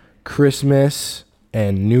of Christmas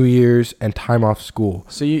and New Year's and time off school.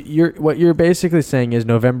 So what you're basically saying is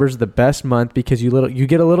November's the best month because you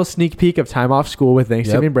get a little sneak peek of time off school with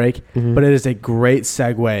Thanksgiving Yep. break, Mhm. but it is a great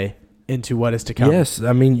segue into what is to come. Yes,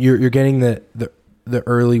 I mean you're getting the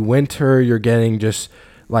early winter. You're getting just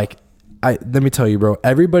let me tell you, bro.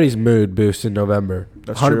 Everybody's mood boosts in November.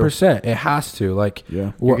 That's true. 100%. It has to.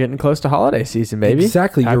 Yeah. You're getting close to holiday season, baby.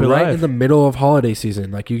 Exactly. Happy You're right life. in the middle of holiday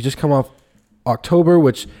season. You just come off October,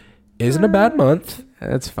 which isn't a bad month.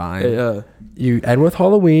 That's fine. You end with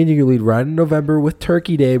Halloween. You lead right in November with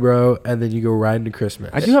Turkey Day, bro, and then you go right into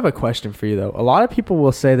Christmas. I do have a question for you though. A lot of people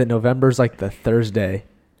will say that November's like the Thursday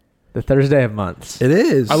of months. It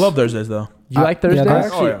is. I love Thursdays though. You like Thursdays?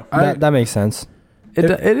 that's- Oh, yeah. That makes sense.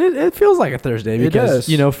 It feels like a Thursday It because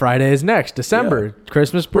does. Friday is next, December,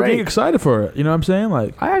 Christmas We're getting break. excited for it. You know what I'm saying?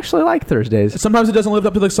 I actually like Thursdays. Sometimes it doesn't live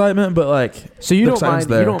up to the excitement, but So you the don't mind excitement's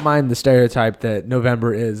there. you don't mind the stereotype that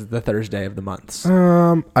November is the Thursday of the months.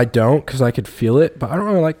 I don't, because I could feel it, but I don't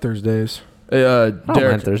really like Thursdays. I don't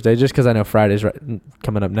Derek, mind Thursday just because I know Friday's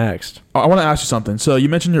coming up next. I want to ask you something. So you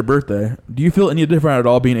mentioned your birthday. Do you feel any different at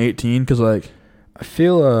all being 18? Because I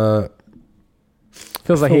feel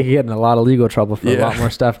Feels like he could get in a lot of legal trouble for a Yeah. lot more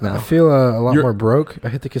stuff I now. feel a lot You're- more broke. I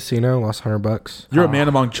hit the casino, lost $100. you're a man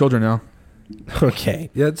among children now. Okay,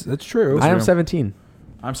 yeah, that's true. I am real. 17.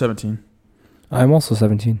 I'm 17. I'm also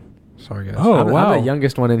 17. Sorry, guys. Oh, I'm wow. the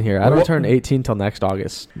youngest one in here. I don't Well- turn 18 till next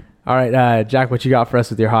August. All right, Jack, what you got for us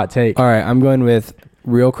with your hot take? All right, I'm going with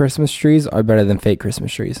real Christmas trees are better than fake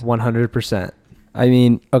Christmas trees. 100%. I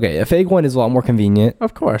mean, okay, a fake one is a lot more convenient,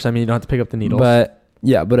 Of course. I mean, you don't have to pick up the needles. but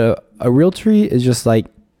a real tree is just I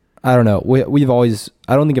don't know.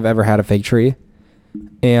 I don't think I've ever had a fake tree,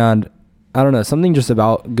 and I don't know, something just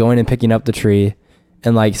about going and picking up the tree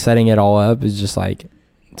and setting it all up is just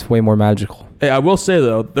it's way more magical. Hey, I will say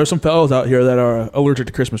though, there's some fellas out here that are allergic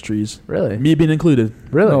to Christmas trees. really? Me being included.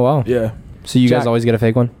 Really? Oh wow. Yeah. So you Jack- guys always get a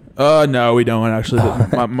fake one? No, we don't actually.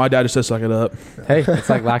 my dad just says suck it up. Hey, it's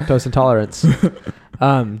like lactose intolerance.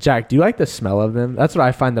 Jack, do you like the smell of them? That's what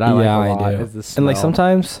I find that I like Yeah, a I lot. do. Is the smell. And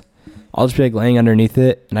sometimes I'll just be laying underneath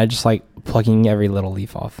it and I just plucking every little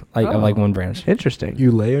leaf off of Oh. one branch. Interesting.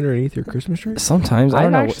 You lay underneath your Christmas tree? Sometimes I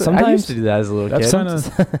don't know. I used Sometimes to do that as a little That's kid. kind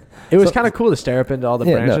of. It was So- kind of cool to stare up into all the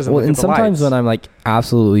yeah, branches no, and look and at the sometimes lights. when I'm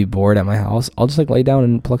absolutely bored at my house, I'll just lay down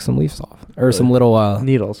and pluck some leaves off or some little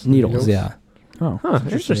needles. needles. Yeah. Oh, Huh,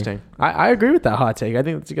 interesting. I agree with that hot take. I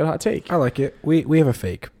think that's a good hot take. I like it. We have a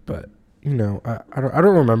fake, but I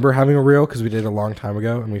don't remember having a real because we did it a long time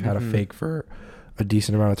ago, and we've had a Mhm. fake for a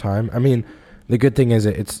decent amount of time. I mean, the good thing is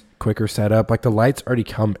it's quicker setup. The lights already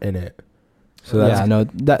come in it, so that's yeah, no,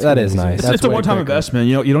 that is easy. nice. it's, That's it's a way one-time quicker. investment.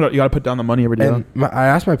 You got to put down the money every day. And I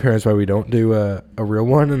asked my parents why we don't do a real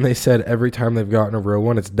one, and they said every time they've gotten a real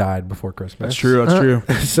one, it's died before Christmas. That's true. That's true.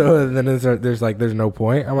 So then there's no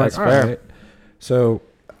point. I'm That's like, all fair. right. So,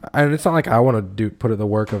 and it's not like I want to put it the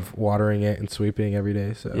work of watering it and sweeping every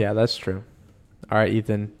day. So Yeah, that's true. All right,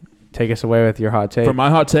 Ethan. Take us away with your hot take. For my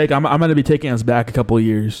hot take, I'm going to be taking us back a couple of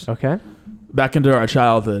years, Okay. back into our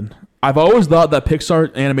childhood. I've always thought that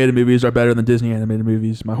Pixar animated movies are better than Disney animated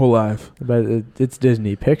movies my whole life. But it's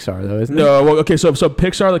Disney Pixar though, isn't it? No, well, okay, so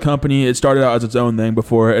Pixar, the company, it started out as its own thing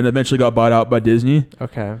before, and eventually got bought out by Disney.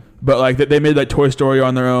 Okay. But like they made like Toy Story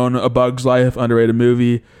on their own, A Bug's Life, underrated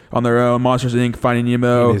movie on their own, Monsters Inc., Finding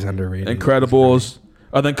Nemo, It is underrated. Incredibles,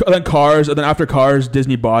 then Cars, and then after Cars,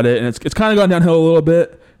 Disney bought it, and it's kind of gone downhill a little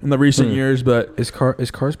bit in the recent years. But Is Cars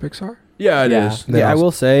Pixar? yeah, it Yeah. is. Then Yeah, I I'll-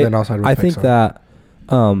 will say, then I'll side with I think Pixar. that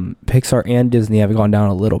Pixar and Disney have gone down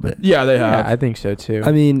a little bit. Yeah, they Yeah, have. I think so too.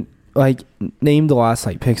 I mean, like, name the last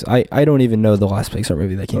like Pixar. I don't even know the last Pixar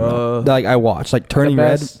movie that came out. Like I watched, like Turning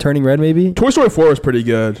best- Red maybe. Toy Story 4 was pretty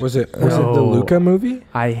good. Was it the No. Luca movie?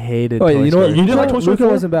 I hated. Oh, Toy you know what? Story. You didn't like Toy Story Luca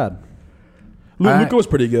 4? wasn't bad. Luca was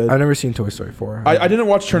pretty good. I've never seen Toy Story 4. I didn't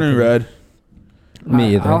watch Turning Red.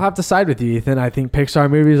 Me either. I'll have to side with you, Ethan. I think Pixar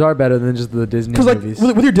movies are better than just the Disney Because like movies.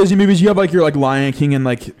 with your Disney movies, you have like your like Lion King and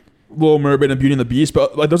like Little Mermaid and Beauty and the Beast,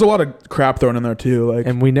 but like there's a lot of crap thrown in there too. Like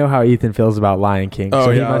And we know how Ethan feels about Lion King, Oh,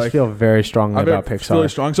 so he yeah, must like- feel very strongly I'm about very- Pixar. really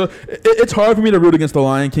strong. So it's hard for me to root against the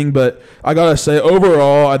Lion King, but I gotta say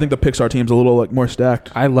overall, I think the Pixar team's a little like more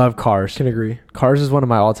stacked. I love Cars. can agree. Cars is one of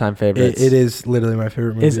my all-time favorites. It is literally my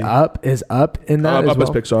favorite movie. Is Up in that? Up as is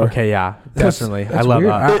well? Pixar. Okay, yeah, definitely. I That's love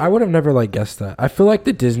weird. Up. I would have never like guessed that. I feel like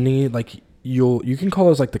the Disney you can call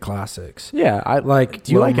those like the classics. Yeah, I Like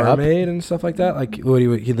Do you Little like Up? Mermaid and stuff like that. Like what he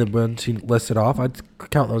the ones he listed off, I'd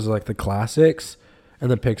count those as like the classics, and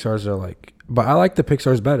the Pixar's are like. But I like the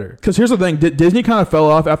Pixar's better. Because here's the thing: Disney kind of fell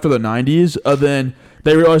off after the '90s. Then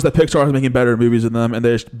they realized that Pixar was making better movies than them, and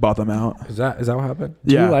they just bought them out. Is that what happened?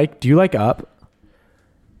 Do you like Up?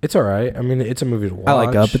 It's all right. I mean, it's a movie to watch. I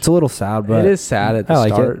like Up. It's a little sad, but It is sad at the I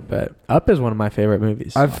like start, but Up is one of my favorite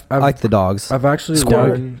movies. I like the dogs. I've actually Squirrel.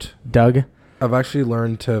 learned. Doug. I've actually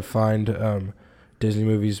learned to find Disney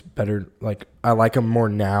movies better. Like I like them more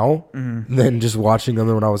now than just watching them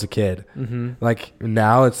when I was a kid. Mm-hmm. Like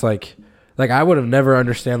now, it's like I would have never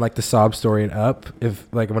understand like the sob story in Up if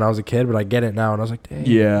like when I was a kid, but I get it now, and I was like, dang,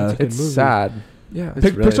 Yeah. that's a good It's movie. sad. Yeah, It's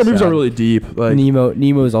really Pixar movies sad. are really deep. Like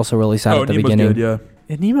Nemo is also really sad at the Nemo's beginning. good, yeah.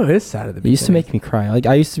 And Nemo is sad at the It beginning. used to make me cry. Like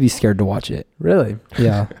I used to be scared to watch it. Really?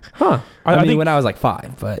 Yeah. Huh. I, mean, think- when I was like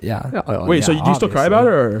 5, but yeah, Wait, so do you still cry about it,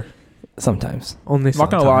 or sometimes. Only I'm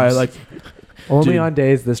not gonna lie, sometimes. like only dude. on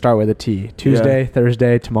days that start with a T. Tuesday,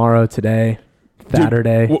 Thursday, tomorrow, today,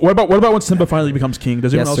 Saturday. what about when Simba finally becomes king?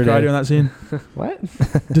 Does anyone else cry Yesterday. during that scene?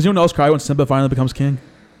 What? Does anyone else cry when Simba finally becomes king?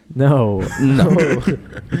 No. No.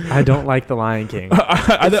 I don't like The Lion King.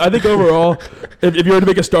 I think overall, if you were to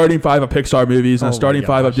make a starting 5 of Pixar movies and Oh a my starting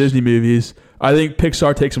 5 of gosh. Disney movies, I think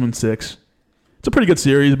Pixar takes them in 6. It's a pretty good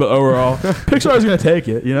series, but overall, Pixar is going to take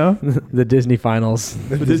it, you know? The Disney finals.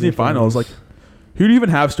 The Disney finals. Like, who do you even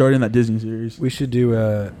have starting that Disney series? We should do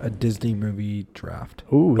a Disney movie draft.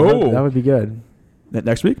 Ooh, Oh. that would be good.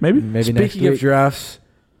 Next week, maybe? Maybe next Speaking of week. drafts,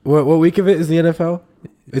 what week of it is the NFL?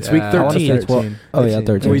 It's week I wanna 13. say 13. Oh yeah,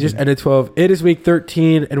 13. We just ended 12. It is week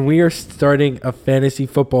 13, and we are starting a fantasy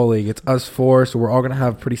football league. It's us 4, so we're all gonna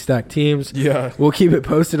have pretty stacked teams. Yeah. We'll keep it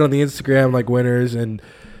posted on the Instagram, like winners and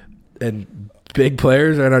big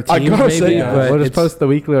players on our I teams. gotta Maybe, say, but we'll just it's- post the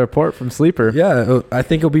weekly report from Sleeper. Yeah, I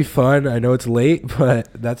think it'll be fun. I know it's late, but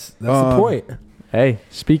that's the point. Hey,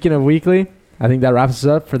 speaking of weekly, I think that wraps us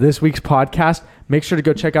up for this week's podcast. Make sure to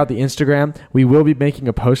go check out the Instagram. We will be making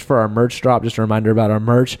a post for our merch drop. Just a reminder about our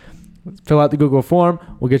merch. Fill out the Google form.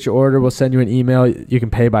 We'll get your order. We'll send you an email. You can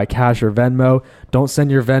pay by cash or Venmo. Don't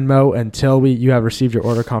send your Venmo until you have received your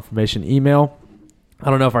order confirmation email. I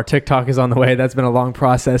don't know if our TikTok is on the way. That's been a long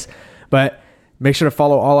process. But make sure to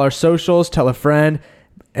follow all our socials. Tell a friend.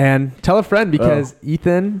 And tell a friend because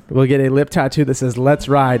Ethan will get a lip tattoo that says "Let's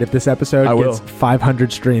Ride" if this episode I gets will.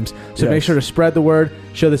 500 streams. So make Yes. sure to spread the word.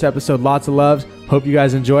 Show this episode lots of love. Hope you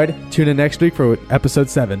guys enjoyed. Tune in next week for episode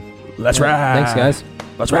 7. Let's ride. Thanks, guys.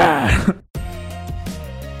 Let's ride.